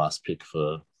last pick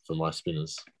for my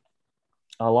spinners.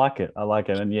 I like it,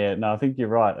 and yeah, no, I think you're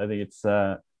right. I think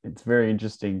it's very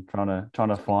interesting trying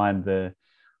to find the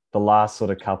last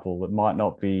sort of couple that might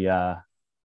not be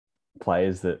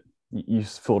players that you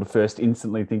sort of first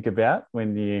instantly think about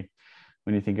when you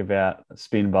think about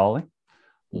spin bowling,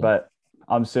 but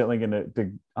I'm certainly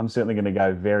gonna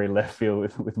go very left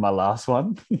field with my last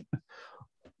one.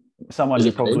 Someone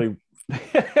you probably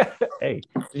hey,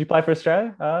 did you play for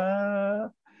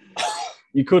Australia?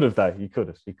 You could have though. You could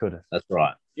have. That's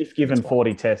right. If given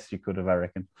 40 tests, you could have, I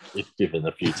reckon. If given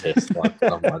a few tests, like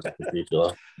someone in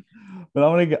particular. But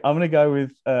I'm gonna go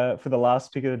with for the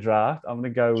last pick of the draft. I'm gonna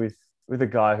go with a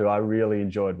guy who I really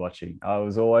enjoyed watching. I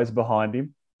was always behind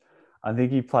him. I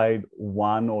think he played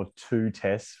 1 or 2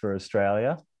 tests for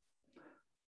Australia.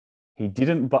 He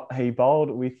didn't, but he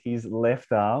bowled with his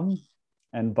left arm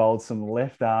and bowled some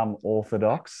left arm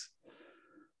orthodox.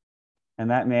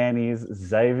 And that man is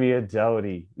Xavier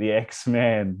Doherty, the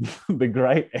X-Man, the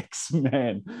great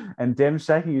X-Man. And Dem's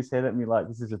shaking his head at me like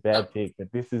this is a bad pick,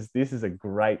 but this is a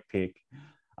great pick.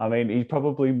 I mean, he's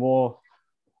probably more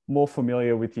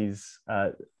familiar with his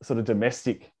sort of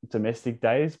domestic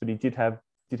days, but he did have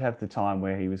the time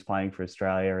where he was playing for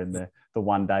Australia in the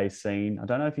one-day scene. I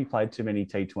don't know if he played too many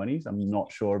T20s. I'm not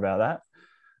sure about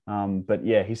that. But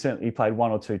yeah, he certainly played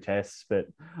 1 or 2 tests. But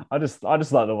I just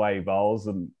like the way he bowls,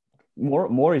 and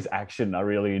more his action I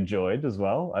really enjoyed as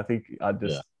well. I think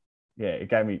it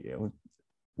gave me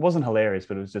wasn't hilarious,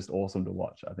 but it was just awesome to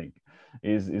watch. I think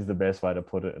is the best way to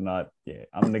put it. And I'm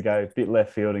going to go a bit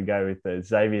left field and go with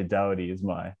Xavier Doherty as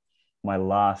my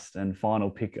last and final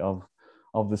pick of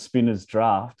the Spinners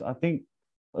draft. I think,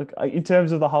 look, in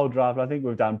terms of the whole draft, I think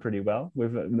we've done pretty well.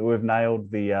 We've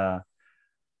nailed the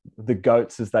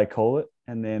goats, as they call it,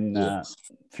 and then a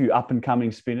few up and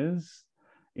coming spinners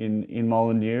in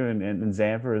Molyneux and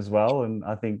Zampa as well. And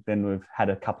I think then we've had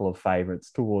a couple of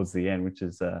favourites towards the end, which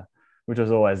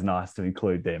was always nice to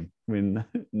include them. I mean,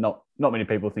 not many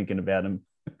people thinking about them.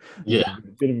 Yeah,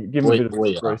 give them a bit of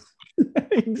a spruce.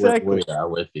 Exactly.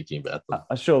 We're thinking about them.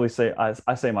 I surely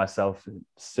I see myself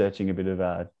searching a bit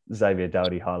of Xavier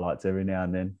Doherty highlights every now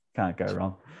and then. Can't go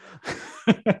wrong.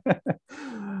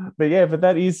 But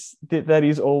that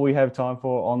is all we have time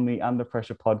for on the Under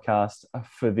Pressure podcast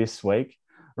for this week.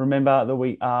 Remember that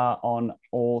we are on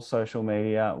all social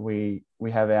media. We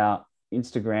have our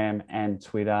Instagram and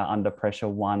Twitter, Under Pressure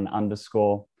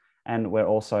 1_, and we're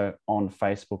also on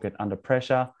Facebook at Under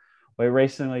Pressure. We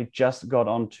recently just got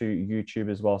onto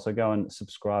YouTube as well, so go and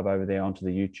subscribe over there onto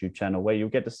the YouTube channel, where you'll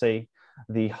get to see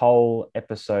the whole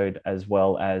episode as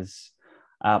well as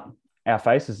our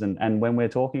faces and when we're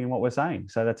talking and what we're saying.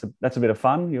 So that's a bit of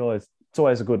fun. It's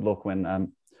always a good look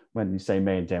when you see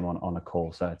me and Dem on a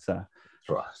call. So it's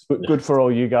good for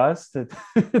all you guys to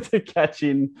to catch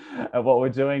in at what we're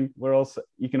doing.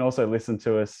 You can also listen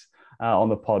to us on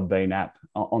the Podbean app,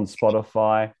 on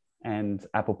Spotify and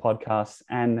Apple Podcasts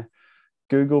and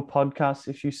Google Podcasts.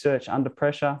 If you search Under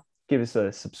Pressure, give us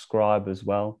a subscribe as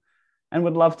well. And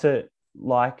we'd love to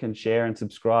like and share and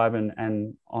subscribe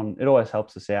and on. It always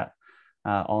helps us out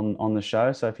on the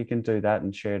show. So if you can do that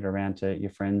and share it around to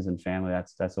your friends and family,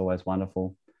 that's always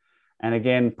wonderful. And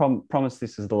again, promise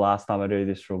this is the last time I do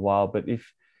this for a while, but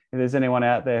if there's anyone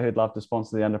out there who'd love to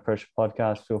sponsor the Under Pressure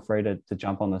podcast, feel free to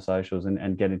jump on the socials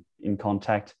and get in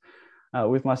contact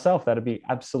with myself. That'd be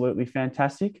absolutely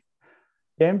fantastic.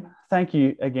 Em, thank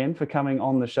you again for coming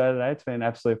on the show today. It's been an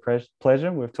absolute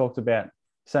pleasure. We've talked about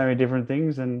so many different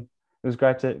things, and it was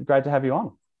great to have you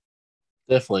on.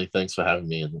 Definitely. Thanks for having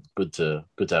me, and good to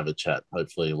have a chat.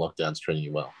 Hopefully lockdown's treating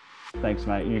you well. Thanks,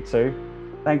 mate. You too.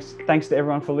 Thanks to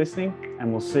everyone for listening,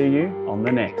 and we'll see you on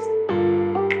the next.